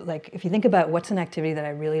know, like if you think about what's an activity that I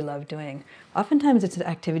really love doing, oftentimes it's an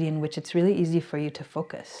activity in which it's really easy for you to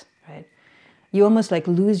focus, right? You almost like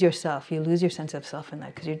lose yourself, you lose your sense of self in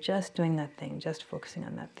that because you're just doing that thing, just focusing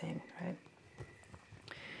on that thing, right?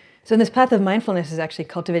 So in this path of mindfulness is actually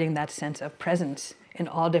cultivating that sense of presence in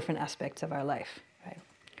all different aspects of our life, right?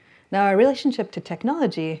 Now our relationship to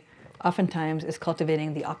technology oftentimes is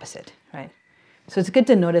cultivating the opposite, right? So it's good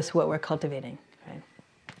to notice what we're cultivating, right?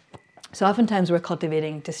 So oftentimes we're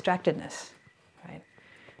cultivating distractedness, right?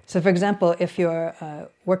 So for example, if you're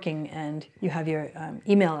working and you have your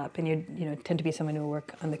email up and you tend to be someone who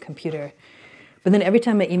work on the computer, but then every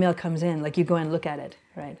time an email comes in, like you go and look at it,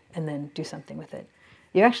 right? And then do something with it.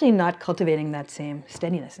 You're actually not cultivating that same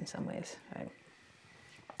steadiness in some ways, right?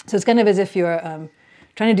 So it's kind of as if you're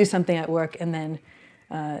trying to do something at work and then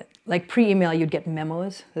like pre-email, you'd get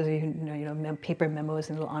memos. Those of you who know paper memos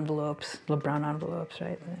in little envelopes, little brown envelopes,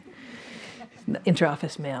 right?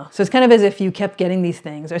 Inter-office mail. So it's kind of as if you kept getting these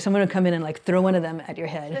things, or someone would come in and like throw one of them at your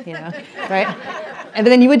head, you know, right? And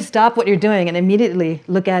then you would stop what you're doing and immediately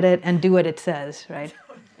look at it and do what it says, right?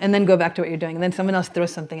 And then go back to what you're doing. And then someone else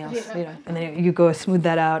throws something else, you know, and then you go smooth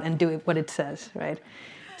that out and do what it says, right?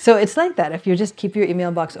 So it's like that. If you just keep your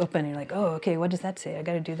email box open, you're like, oh, okay, what does that say? I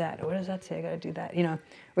got to do that. Or what does that say? I got to do that. You know,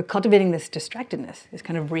 we're cultivating this distractedness, this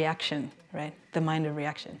kind of reaction, right? The mind of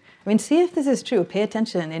reaction. I mean, see if this is true. Pay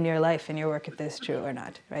attention in your life, in your work, if this is true or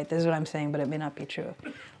not, right? This is what I'm saying, but it may not be true.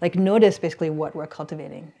 Like, notice basically what we're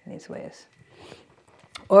cultivating in these ways.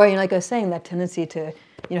 Or, you know, like I was saying, that tendency to,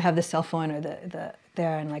 you know, have the cell phone or the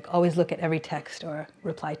there and like always look at every text or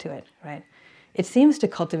reply to it, right? It seems to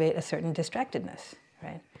cultivate a certain distractedness,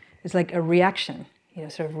 right? It's like a reaction, you know,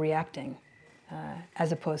 sort of reacting,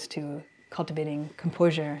 as opposed to cultivating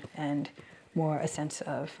composure and more a sense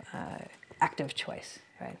of active choice,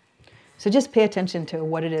 right? So just pay attention to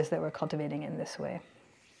what it is that we're cultivating in this way.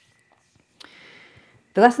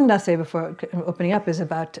 The last thing that I'll say before opening up is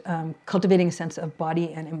about cultivating a sense of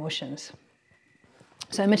body and emotions.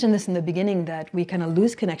 So I mentioned this in the beginning, that we kind of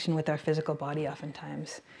lose connection with our physical body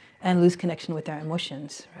oftentimes and lose connection with our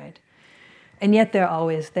emotions, right? And yet they're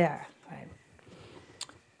always there, right?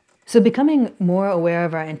 So becoming more aware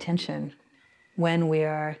of our intention when we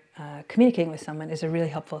are communicating with someone is a really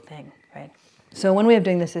helpful thing, right? So one way of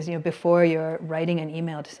doing this is, before you're writing an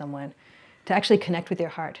email to someone, to actually connect with your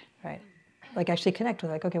heart, right? Like actually connect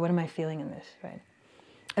with, like, okay, what am I feeling in this, right?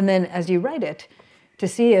 And then as you write it, to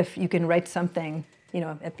see if you can write something,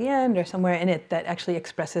 at the end or somewhere in it that actually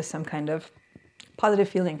expresses some kind of positive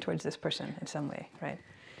feeling towards this person in some way, right?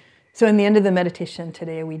 So in the end of the meditation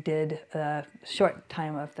today, we did a short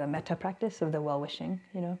time of the metta practice of the well-wishing,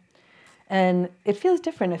 And it feels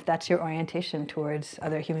different if that's your orientation towards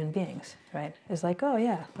other human beings, right? It's like, oh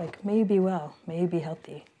yeah, like, may you be well, may you be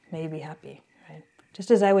healthy, may you be happy, right?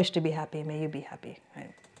 Just as I wish to be happy, may you be happy,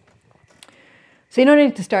 right? So you don't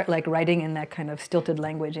need to start like writing in that kind of stilted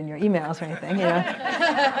language in your emails or anything,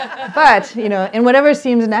 But, in whatever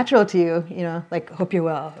seems natural to you, like hope you're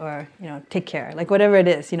well, or, take care, like whatever it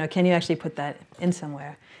is, can you actually put that in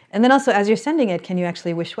somewhere? And then also, as you're sending it, can you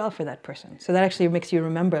actually wish well for that person? So that actually makes you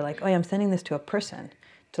remember, like, oh, yeah, I'm sending this to a person,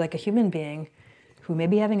 to like a human being who may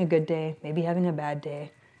be having a good day, maybe having a bad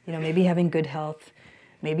day, maybe having good health,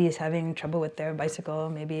 maybe is having trouble with their bicycle,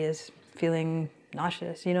 maybe is feeling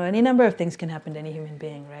nauseous, any number of things can happen to any human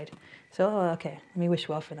being, right? So, okay, let me wish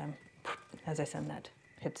well for them as I send that,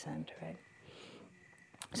 hit send, right?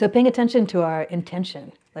 So paying attention to our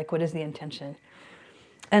intention, like what is the intention?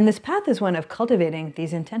 And this path is one of cultivating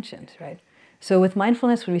these intentions, right? So with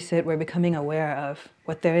mindfulness, when we sit, we're becoming aware of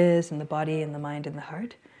what there is in the body and the mind and the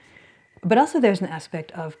heart. But also there's an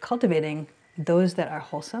aspect of cultivating those that are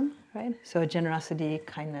wholesome, right? So generosity,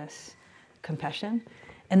 kindness, compassion,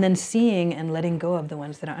 and then seeing and letting go of the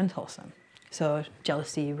ones that are unwholesome. So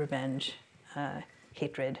jealousy, revenge,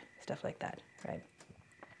 hatred, stuff like that, right?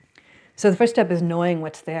 So the first step is knowing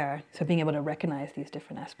what's there, so being able to recognize these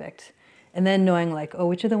different aspects. And then knowing like, oh,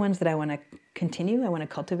 which are the ones that I want to continue, I want to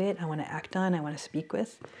cultivate, I want to act on, I want to speak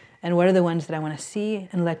with, and what are the ones that I want to see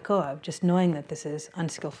and let go of, just knowing that this is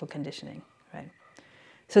unskillful conditioning, right?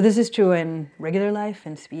 So this is true in regular life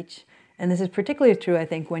and speech, and this is particularly true, I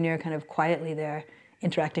think, when you're kind of quietly there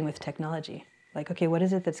interacting with technology. Like, okay, what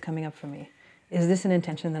is it that's coming up for me? Is this an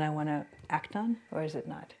intention that I want to act on, or is it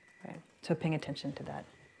not, right? So paying attention to that.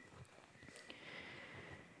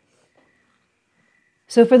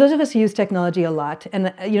 So for those of us who use technology a lot,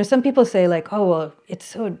 and some people say like, oh, well, it's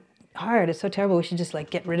so hard, it's so terrible, we should just like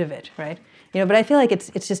get rid of it, right? But I feel like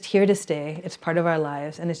it's just here to stay, it's part of our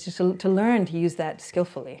lives, and it's just to learn to use that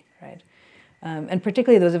skillfully, right? And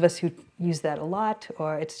particularly those of us who use that a lot,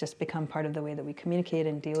 or it's just become part of the way that we communicate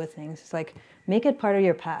and deal with things, it's like, make it part of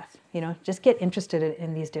your path, just get interested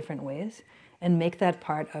in these different ways, and make that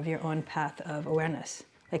part of your own path of awareness.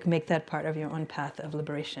 Like make that part of your own path of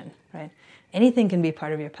liberation, right? Anything can be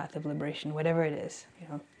part of your path of liberation, whatever it is,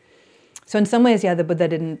 So in some ways, yeah, the Buddha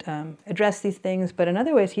didn't address these things, but in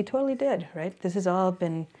other ways, he totally did, right? This has all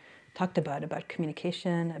been talked about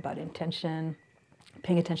communication, about intention,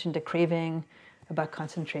 paying attention to craving, about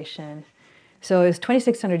concentration. So it was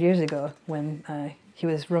 2,600 years ago when he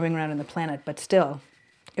was roaming around on the planet, but still,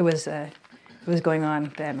 it was going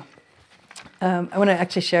on then. I want to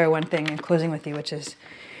actually share one thing in closing with you, which is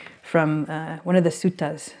from one of the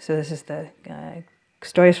suttas. So this is the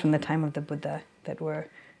stories from the time of the Buddha that were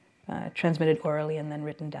transmitted orally and then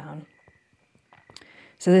written down.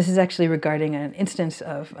 So this is actually regarding an instance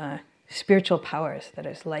of spiritual powers that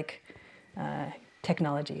is like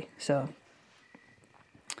technology. So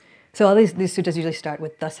all these suttas usually start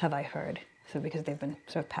with, thus have I heard, so because they've been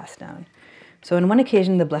sort of passed down. So on one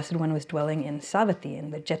occasion, the Blessed One was dwelling in Savatthi,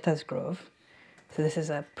 in the Jeta's Grove. So this is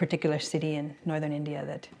a particular city in northern India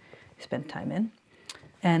that he spent time in.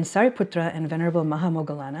 And Sariputra and Venerable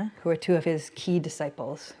Mahamoggallana, who are two of his key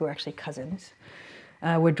disciples, who are actually cousins,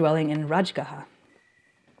 were dwelling in Rajgaha,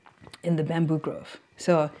 in the bamboo grove.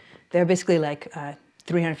 So they're basically like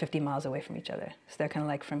 350 miles away from each other. So they're kind of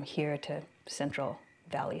like from here to Central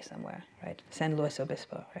Valley somewhere, right? San Luis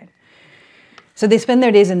Obispo, right? So they spend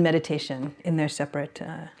their days in meditation in their separate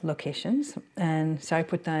locations, and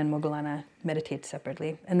Sariputta and Moggallana meditate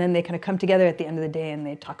separately. And then they kind of come together at the end of the day and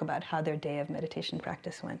they talk about how their day of meditation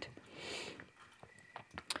practice went.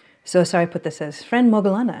 So Sariputta says, "Friend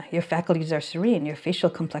Moggallana, your faculties are serene, your facial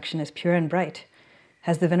complexion is pure and bright.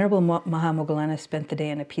 Has the Venerable Mahamoggallana spent the day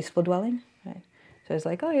in a peaceful dwelling?" Right? So it's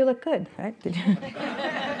like, oh, you look good, right? Did you, you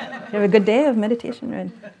have a good day of meditation, right?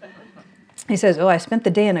 He says, oh, I spent the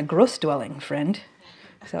day in a gross dwelling, friend.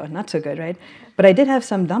 So not so good, right? But I did have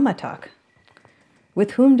some Dhamma talk.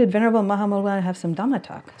 with whom did Venerable Mahamoggalana have some Dhamma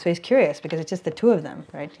talk? So he's curious because it's just the two of them,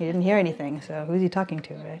 right? He didn't hear anything, so who's he talking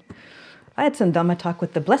to, right? I had some Dhamma talk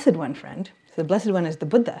with the Blessed One, friend. So the Blessed One is the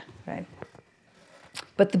Buddha, right?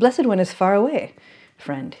 But the Blessed One is far away,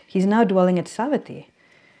 friend. He's now dwelling at Savatthi.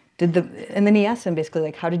 And then he asked him basically,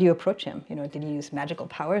 like, how did you approach him? Did you use magical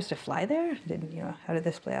powers to fly there? How did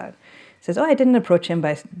this play out? He says, I didn't approach him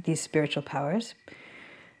by these spiritual powers.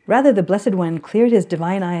 Rather, the Blessed One cleared his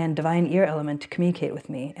divine eye and divine ear element to communicate with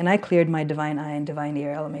me, and I cleared my divine eye and divine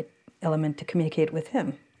ear element to communicate with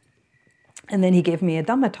him. And then he gave me a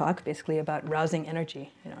Dhamma talk, basically about rousing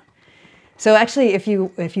energy. So actually, if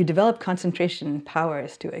you develop concentration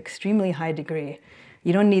powers to an extremely high degree,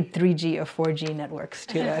 you don't need 3G or 4G networks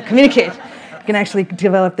to communicate. You can actually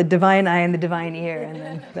develop the divine eye and the divine ear,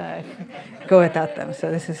 and then go without them.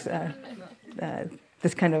 So this is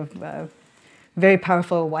this kind of very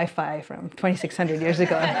powerful Wi-Fi from 2,600 years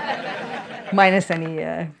ago, minus any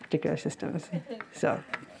particular systems.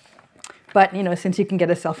 But since you can get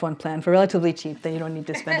a cell phone plan for relatively cheap, then you don't need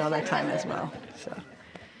to spend all that time as well.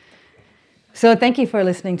 So thank you for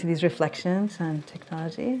listening to these reflections on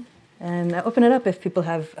technology. And I'll open it up if people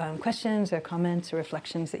have questions or comments or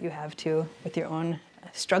reflections that you have too with your own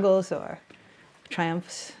struggles or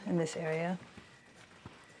triumphs in this area.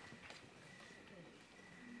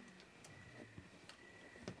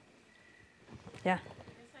 Yeah. I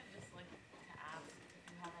guess I'd just like to ask if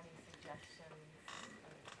you have any suggestions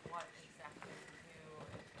of what exactly to do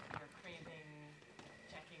if you're craving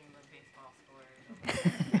checking the baseball scores.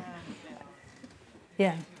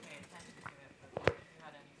 Yeah. To pay attention to it, but if you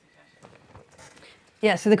had any suggestions.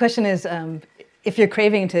 Yeah, so the question is, if you're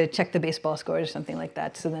craving to check the baseball scores or something like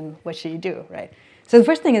that, so then what should you do, right? So the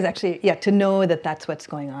first thing is actually, to know that that's what's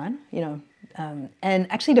going on,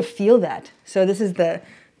 and actually to feel that. So this is the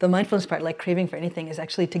mindfulness part, like craving for anything, is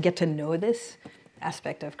actually to get to know this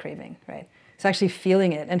aspect of craving, right? So actually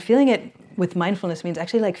feeling it. And feeling it with mindfulness means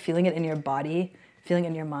actually like feeling it in your body, feeling it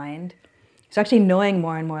in your mind. So actually knowing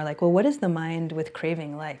more and more, like, well, what is the mind with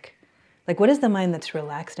craving like? Like, what is the mind that's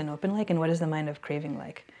relaxed and open like, and what is the mind of craving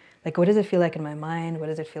like? Like, what does it feel like in my mind? What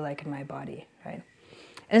does it feel like in my body, right?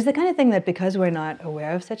 And it's the kind of thing that because we're not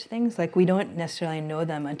aware of such things, like we don't necessarily know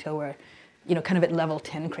them until we're, kind of at level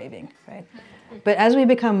 10 craving, right? But as we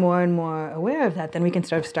become more and more aware of that, then we can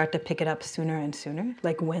start to pick it up sooner and sooner,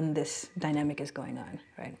 like when this dynamic is going on,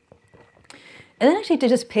 right? And then actually to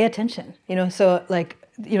just pay attention, so like,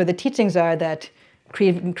 the teachings are that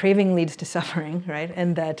craving leads to suffering, right?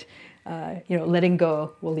 And that, letting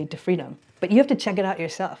go will lead to freedom. But you have to check it out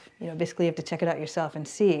yourself. Basically you have to check it out yourself and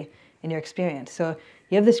see in your experience. So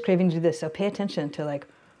you have this craving to do this, so pay attention to like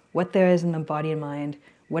what there is in the body and mind,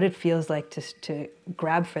 what it feels like to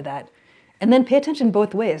grab for that. And then pay attention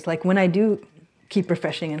both ways. Like when I do keep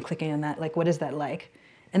refreshing and clicking on that, like what is that like?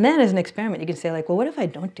 And then as an experiment, you can say like, well, what if I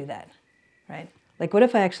don't do that, right? Like what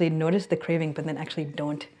if I actually notice the craving, but then actually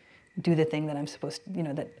don't do the thing that I'm supposed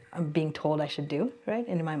to, that I'm being told I should do, right?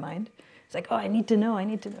 In my mind. It's like, oh, I need to know,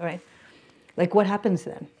 right? Like what happens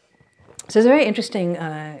then? So it's a very interesting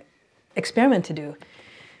experiment to do.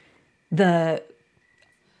 The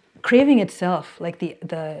craving itself, like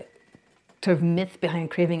the sort of myth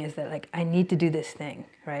behind craving is that like I need to do this thing,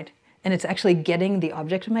 right? And it's actually getting the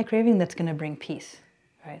object of my craving that's going to bring peace,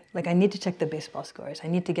 right? Like I need to check the baseball scores. I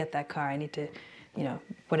need to get that car. I need to,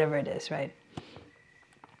 whatever it is, right?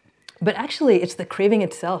 But actually, it's the craving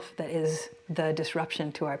itself that is the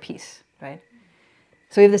disruption to our peace, right?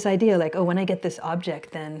 So we have this idea like, oh, when I get this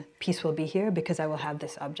object, then peace will be here because I will have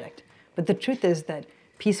this object. But the truth is that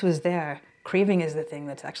peace was there. Craving is the thing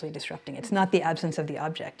that's actually disrupting. It's not the absence of the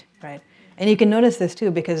object, right? And you can notice this too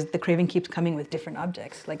because the craving keeps coming with different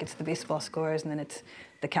objects. Like it's the baseball scores, and then it's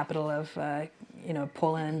the capital of,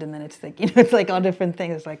 Poland, and then it's like, it's like all different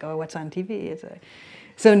things. It's like, oh, what's on TV?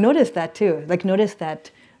 So notice that too. Like notice that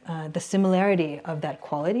the similarity of that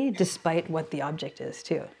quality, despite what the object is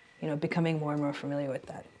too. Becoming more and more familiar with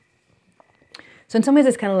that. So in some ways,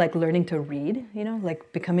 it's kind of like learning to read.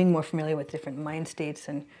 Like becoming more familiar with different mind states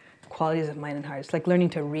and qualities of mind and heart. It's like learning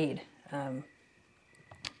to read.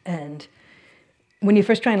 And when you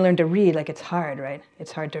first try and learn to read, like it's hard, right?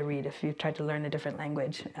 It's hard to read if you try to learn a different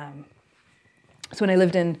language. So when I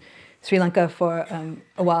lived in Sri Lanka for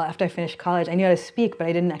a while after I finished college, I knew how to speak, but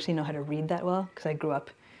I didn't actually know how to read that well because I grew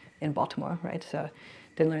up in Baltimore, right? So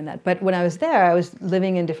didn't learn that. But when I was there, I was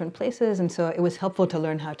living in different places, and so it was helpful to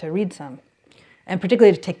learn how to read some. And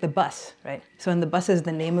particularly to take the bus, right? So in the bus is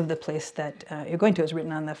the name of the place that you're going to is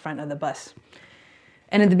written on the front of the bus.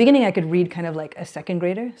 And in the beginning, I could read kind of like a second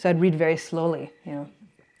grader, so I'd read very slowly,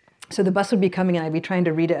 So the bus would be coming, and I'd be trying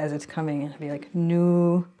to read it as it's coming, and I'd be like,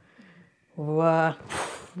 nu, wah,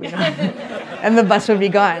 and the bus would be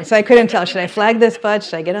gone. So I couldn't tell, should I flag this bus?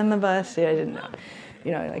 Should I get on the bus? I didn't know.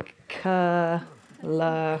 Like ka,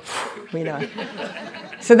 la,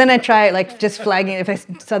 So then I'd try just flagging. If I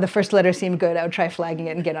saw the first letter seemed good, I would try flagging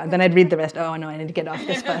it and get on. Then I'd read the rest. Oh no, I need to get off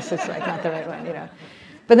this bus. It's not the right one,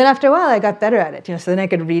 But then after a while, I got better at it, So then I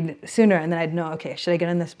could read sooner, and then I'd know, okay, should I get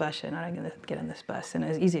on this bus? Should I not get on this bus? And it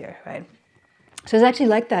was easier, right? So it's actually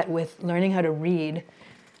like that with learning how to read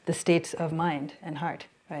the states of mind and heart,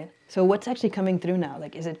 right? So what's actually coming through now?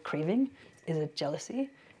 Is it craving? Is it jealousy?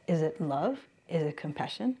 Is it love? Is it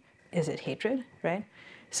compassion? Is it hatred, right?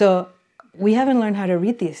 So we haven't learned how to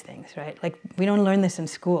read these things, right? We don't learn this in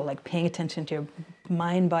school, paying attention to your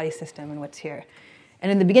mind-body system and what's here.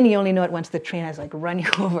 And in the beginning, you only know it once the train has run you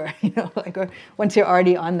over, or once you're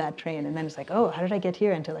already on that train. And then it's oh, how did I get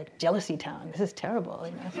here into jealousy town? This is terrible,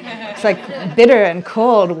 It's bitter and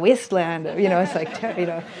cold wasteland,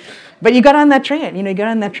 it's But you got on that train, you got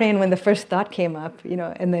on that train when the first thought came up,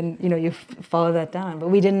 and then, you follow that down. But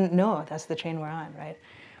we didn't know that's the train we're on, right?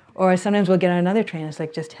 Or sometimes we'll get on another train, it's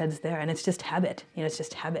just heads there, and it's just habit, it's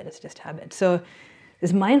just habit. So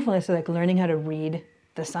this mindfulness is learning how to read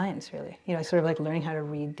the signs, really. Sort of learning how to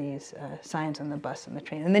read these signs on the bus and the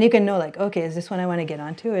train. And then you can know, okay, is this one I want to get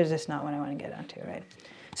onto, or is this not one I want to get onto, right?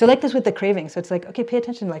 So like this with the craving. So it's okay, pay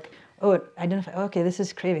attention, identify, okay, this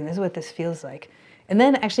is craving, this is what this feels like. And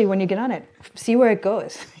then actually when you get on it, see where it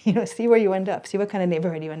goes, see where you end up, see what kind of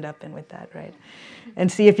neighborhood you end up in with that, right?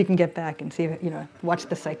 And see if you can get back and see, watch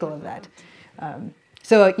the cycle of that.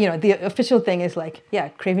 So, the official thing is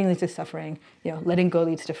craving leads to suffering, letting go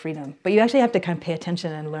leads to freedom. But you actually have to kind of pay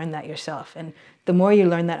attention and learn that yourself. And the more you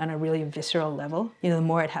learn that on a really visceral level, the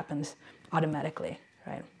more it happens automatically,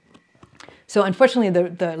 right? So unfortunately,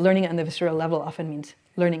 the learning on the visceral level often means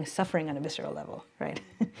learning suffering on a visceral level, right?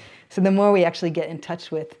 So the more we actually get in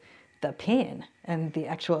touch with the pain and the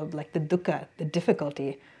actual, the dukkha, the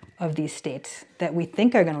difficulty of these states that we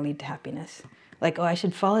think are going to lead to happiness, oh, I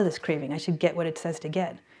should follow this craving. I should get what it says to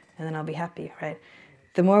get, and then I'll be happy, right?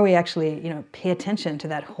 The more we actually, pay attention to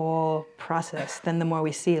that whole process, then the more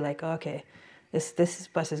we see, oh, okay, this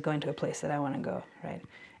bus is going to a place that I want to go, right?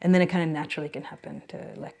 And then it kind of naturally can happen to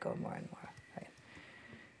let go more and more, right?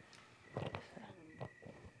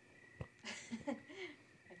 I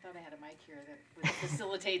thought I had a mic here that would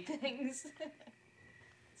facilitate things. Let's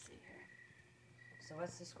see here. So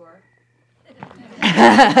what's the score? I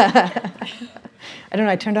don't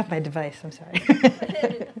know, I turned off my device, I'm sorry.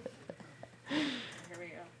 Here we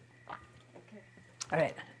go. Okay. All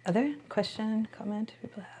right, other question, comment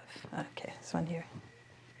people have? Okay, someone here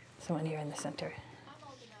in the center. I'm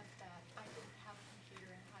old enough that I didn't have a computer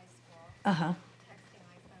in high school. Uh-huh. Texting,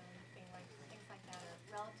 iPhone, things like that are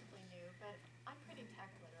relatively new, but I'm pretty tech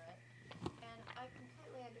literate. And I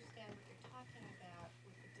completely understand what you're talking about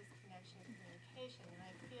with the disconnection of communication, and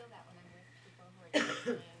I feel that when I'm with people who are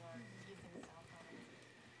texting or using cell phones.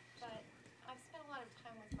 But I've spent a lot of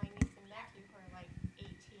time with my niece and nephew who are 18,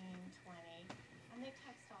 20, and they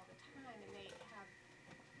text all the time, and they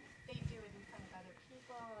do it in front of other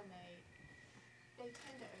people, and they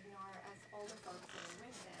tend to ignore us older folks that are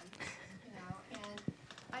with them, and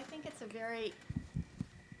I think it's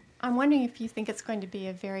I'm wondering if you think it's going to be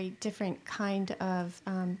a very different kind of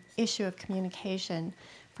issue of communication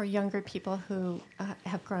for younger people who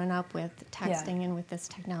have grown up with texting and with this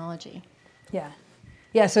technology.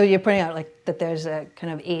 Yeah, so you're pointing out that there's a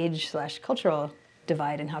kind of age/cultural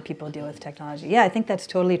divide in how people deal with technology. Yeah, I think that's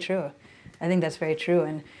totally true. I think that's very true.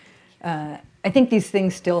 And I think these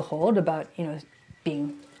things still hold about,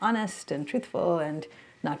 being honest and truthful and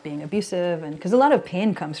not being abusive. And because a lot of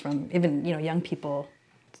pain comes from even, young people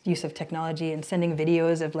use of technology and sending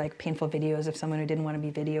videos of painful videos of someone who didn't want to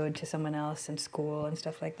be videoed to someone else in school and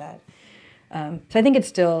stuff like that. So I think it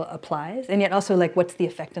still applies, and yet also what's the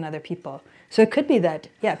effect on other people? So it could be that,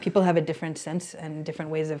 people have a different sense and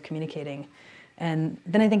different ways of communicating. And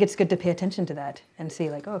then I think it's good to pay attention to that and see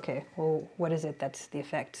oh, okay, well, what is it that's the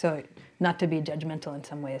effect? So not to be judgmental in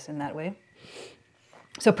some ways in that way.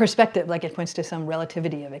 So perspective, it points to some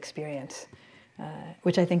relativity of experience,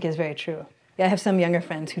 which I think is very true. Yeah, I have some younger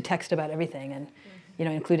friends who text about everything, and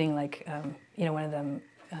including one of them.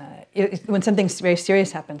 When something very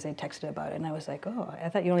serious happens, they texted about it, and I was oh, I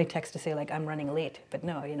thought you only text to say I'm running late, but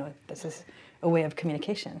no, this is a way of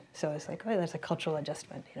communication. So it's oh, that's a cultural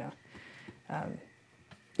adjustment,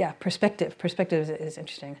 Perspective is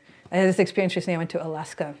interesting. I had this experience recently. I went to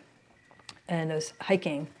Alaska, and I was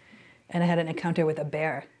hiking, and I had an encounter with a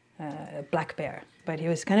bear, a black bear, but he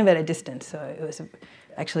was kind of at a distance, so it was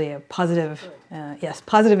actually a positive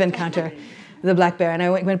encounter with a black bear. And I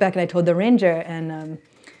went back and I told the ranger, and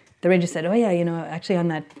the ranger said, oh yeah, actually on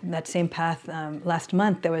that same path last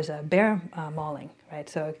month there was a bear mauling, right?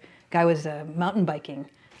 So a guy was mountain biking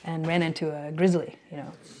and ran into a grizzly,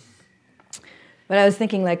 But I was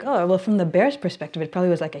thinking like, oh, well, from the bear's perspective, it probably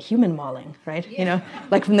was like a human mauling, right? Yeah.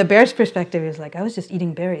 Like from the bear's perspective, it was like, I was just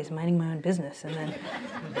eating berries, minding my own business. And then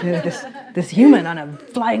this human on a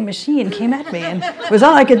flying machine came at me, and it was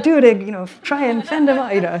all I could do to, try and fend him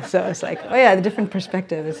off, So it's like, oh yeah, the different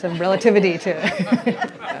perspective is some relativity to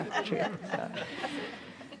it. True. So.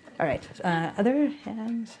 All right, other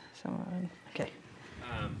hands? Someone? Okay.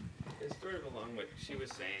 It's sort of along what she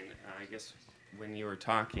was saying, I guess. When you were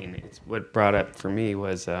talking, it's what brought up for me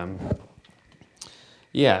was,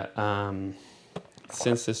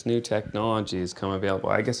 since this new technology has come available,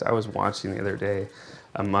 I guess I was watching the other day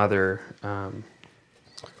a mother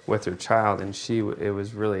with her child, and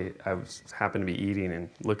I happened to be eating and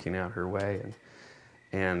looking out her way,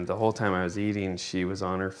 and the whole time I was eating, she was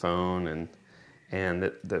on her phone, and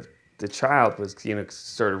the child was,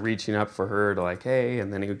 sort of reaching up for her to like, hey,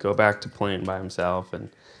 and then he would go back to playing by himself,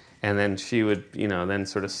 and then she would, then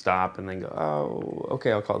sort of stop and then go, oh,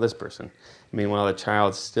 okay, I'll call this person. Meanwhile, the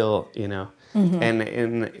child's still, Mm-hmm.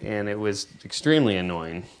 and it was extremely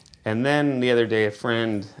annoying. And then the other day, a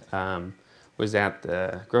friend was at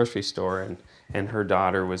the grocery store, and her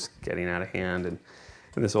daughter was getting out of hand, and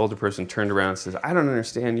this older person turned around and says, I don't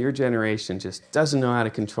understand, your generation just doesn't know how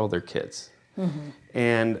to control their kids. Mm-hmm.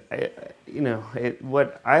 And,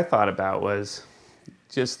 what I thought about was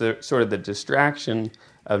just the sort of the distraction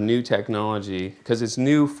of new technology, because it's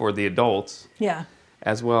new for the adults, Yeah.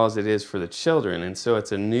 as well as it is for the children, and so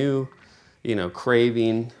it's a new,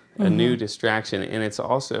 craving, a new distraction, and it's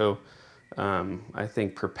also, I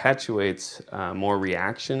think, perpetuates more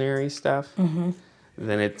reactionary stuff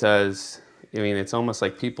than it does. I mean, it's almost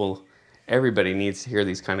like everybody needs to hear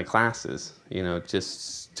these kind of classes,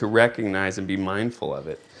 just to recognize and be mindful of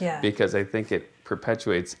it, because I think it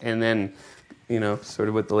perpetuates, and then, sort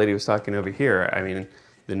of what the lady was talking over here. I mean,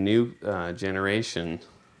 the new generation,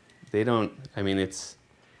 I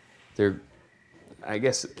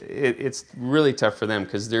guess it's really tough for them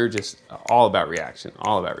because they're just all about reaction.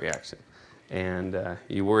 And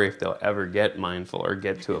you worry if they'll ever get mindful or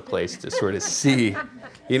get to a place to sort of see.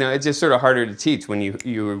 It's just sort of harder to teach when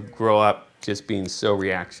you grow up just being so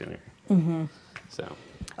reactionary. Mm-hmm. So.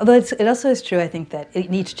 Although it also is true, I think, that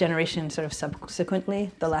in each generation sort of subsequently,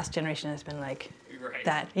 the last generation has been like, right.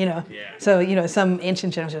 That, Yeah. So, some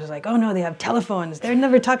ancient generation was like, oh no, they have telephones. They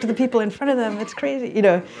never talk to the people in front of them. It's crazy,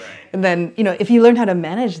 Right. And then, if you learn how to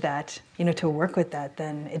manage that, to work with that,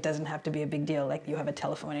 then it doesn't have to be a big deal. Like you have a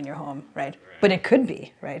telephone in your home, right? But it could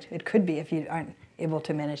be, right? It could be if you aren't able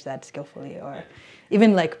to manage that skillfully, or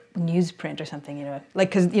even like newsprint or something, like,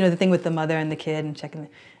 because, the thing with the mother and the kid and checking,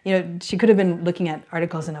 she could have been looking at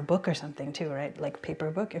articles in a book or something too, right? Like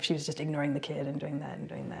paper book, if she was just ignoring the kid and doing that.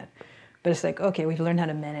 But it's like, okay, we've learned how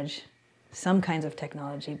to manage some kinds of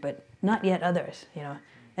technology, but not yet others,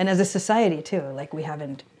 And as a society too, like we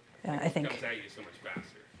haven't, I think. It comes at you so much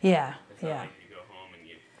faster. Yeah, it's not like you go home and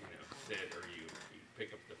you sit or you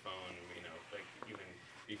pick up the phone. Like even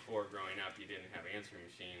before growing up, you didn't have answering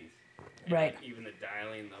machines. And right. Even the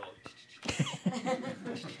dialing, the whole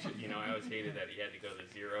I always hated that you had to go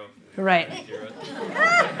to zero. Right. Zeros.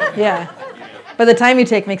 Yeah. But the time you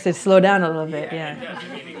take makes it slow down a little bit. Yeah. It does.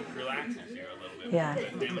 It relaxes you a little bit. Yeah.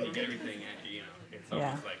 But then when you get everything, it's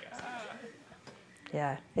almost like.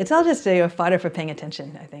 Yeah. It's all just fodder for paying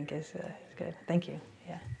attention, I think, is good. Thank you.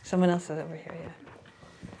 Yeah. Someone else is over here,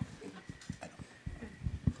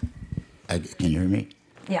 Can you hear me?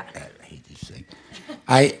 Yeah. I hate this thing.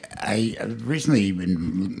 I recently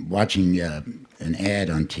been watching an ad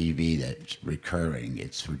on TV that's recurring.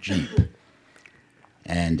 It's for Jeep.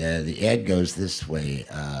 And the ad goes this way.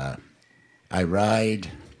 I ride,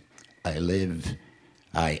 I live,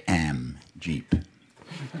 I am Jeep.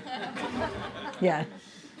 Yeah.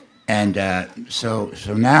 And so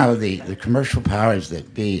now the commercial powers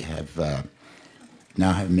that be have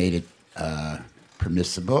made it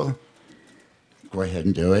permissible, go ahead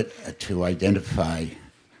and do it, to identify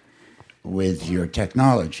with your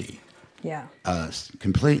technology. Yeah.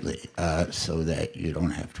 Completely, so that you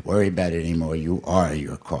don't have to worry about it anymore. You are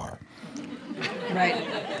your car. Right.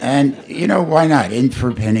 And, why not? In for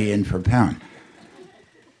a penny, in for a pound.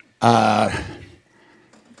 I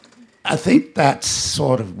think that's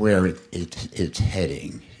sort of where it's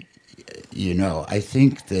heading. I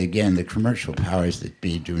think, the commercial powers that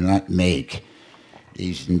be do not make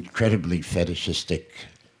these incredibly fetishistic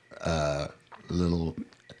little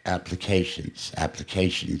applications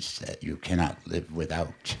that you cannot live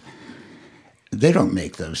without. they don't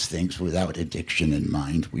make those things without addiction in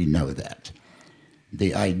mind. We know that.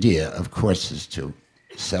 The idea, of course, is to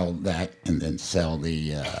sell that and then sell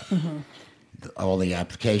all the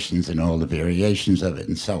applications and all the variations of it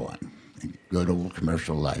and so on. And good old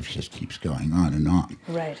commercial life just keeps going on and on.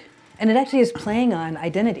 Right. And it actually is playing on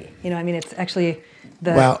identity. I mean, it's actually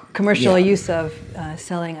the commercial use of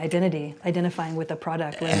selling identity, identifying with a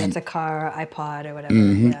product, whether it's a car or iPod or whatever.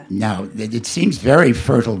 Yeah. Now, it seems very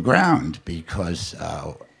fertile ground because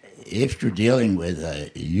if you're dealing with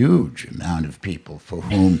a huge amount of people for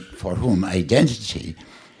whom identity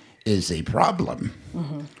is a problem,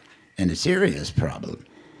 and a serious problem,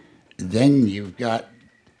 then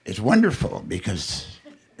it's wonderful because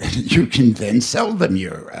you can then sell them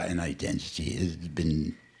an identity. It's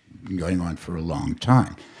been going on for a long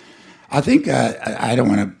time. I think, I don't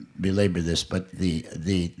want to belabor this, but the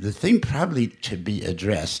thing probably to be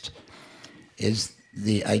addressed is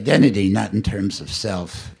the identity, not in terms of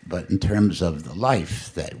self, but in terms of the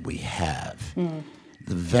life that we have.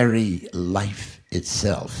 The very life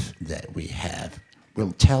itself that we have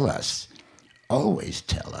will always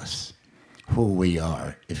tell us who we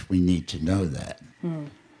are if we need to know that.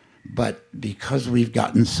 But because we've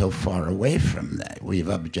gotten so far away from that, we've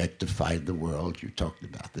objectified the world. You talked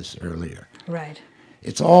about this earlier. Right.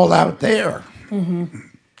 It's all out there.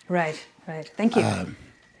 Right. Thank you.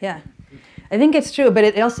 Yeah. I think it's true, but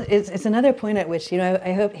it also it's another point at which,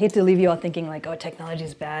 I hate to leave you all thinking like, oh, technology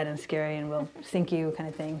is bad and scary and will sink you kind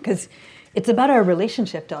of thing, because it's about our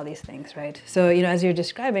relationship to all these things, right? So, as you're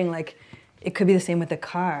describing, like, it could be the same with the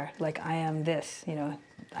car, like, I am this,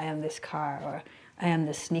 I am this car, or I am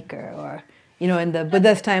this sneaker, or, in the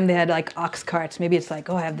Buddha's time they had like ox carts. Maybe it's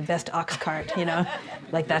like, oh, I have the best ox cart,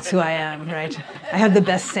 like that's who I am, right? I have the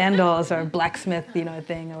best sandals or blacksmith,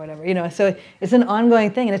 thing or whatever, So it's an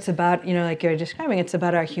ongoing thing, and it's about, like you're describing, it's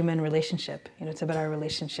about our human relationship. It's about our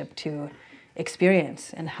relationship to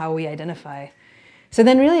experience and how we identify. So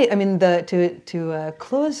then really, I mean, to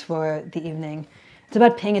close for the evening, it's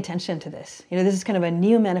about paying attention to this. This is kind of a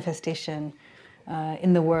new manifestation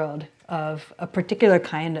in the world of a particular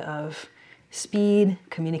kind of speed,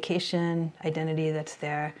 communication, identity that's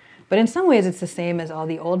there. But in some ways, it's the same as all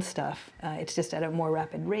the old stuff. It's just at a more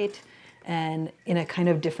rapid rate and in a kind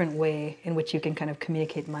of different way in which you can kind of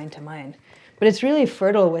communicate mind to mind. But it's really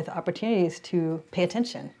fertile with opportunities to pay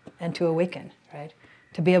attention and to awaken, right?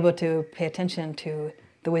 To be able to pay attention to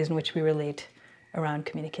the ways in which we relate around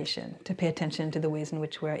communication, to pay attention to the ways in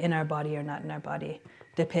which we're in our body or not in our body,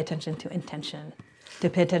 to pay attention to intention, to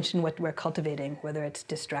pay attention what we're cultivating, whether it's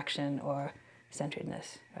distraction or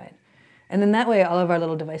centeredness, right? And in that way, all of our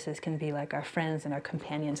little devices can be like our friends and our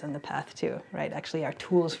companions on the path too, right? Actually, our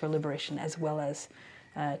tools for liberation as well as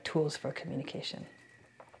tools for communication.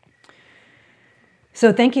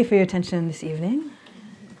 So thank you for your attention this evening.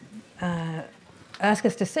 I ask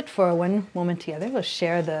us to sit for one moment together. We'll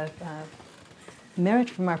share the merit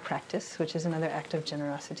from our practice, which is another act of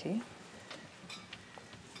generosity.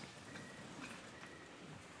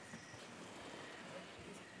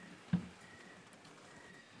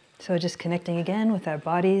 So just connecting again with our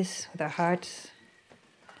bodies, with our hearts,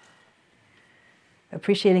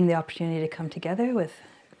 appreciating the opportunity to come together with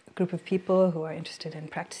a group of people who are interested in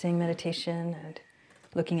practicing meditation and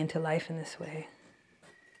looking into life in this way.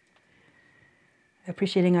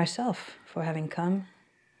 Appreciating ourselves for having come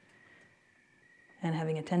and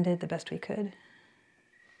having attended the best we could,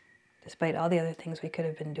 despite all the other things we could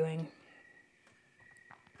have been doing.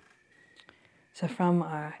 So from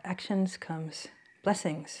our actions comes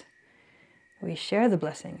blessings. We share the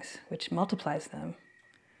blessings, which multiplies them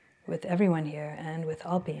with everyone here and with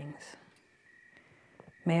all beings.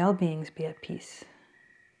 May all beings be at peace.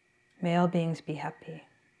 May all beings be happy.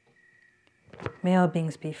 May all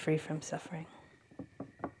beings be free from suffering.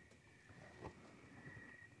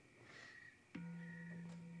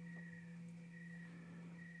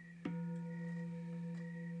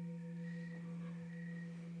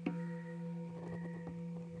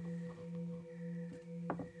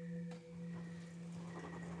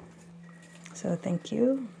 So thank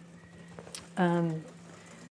you.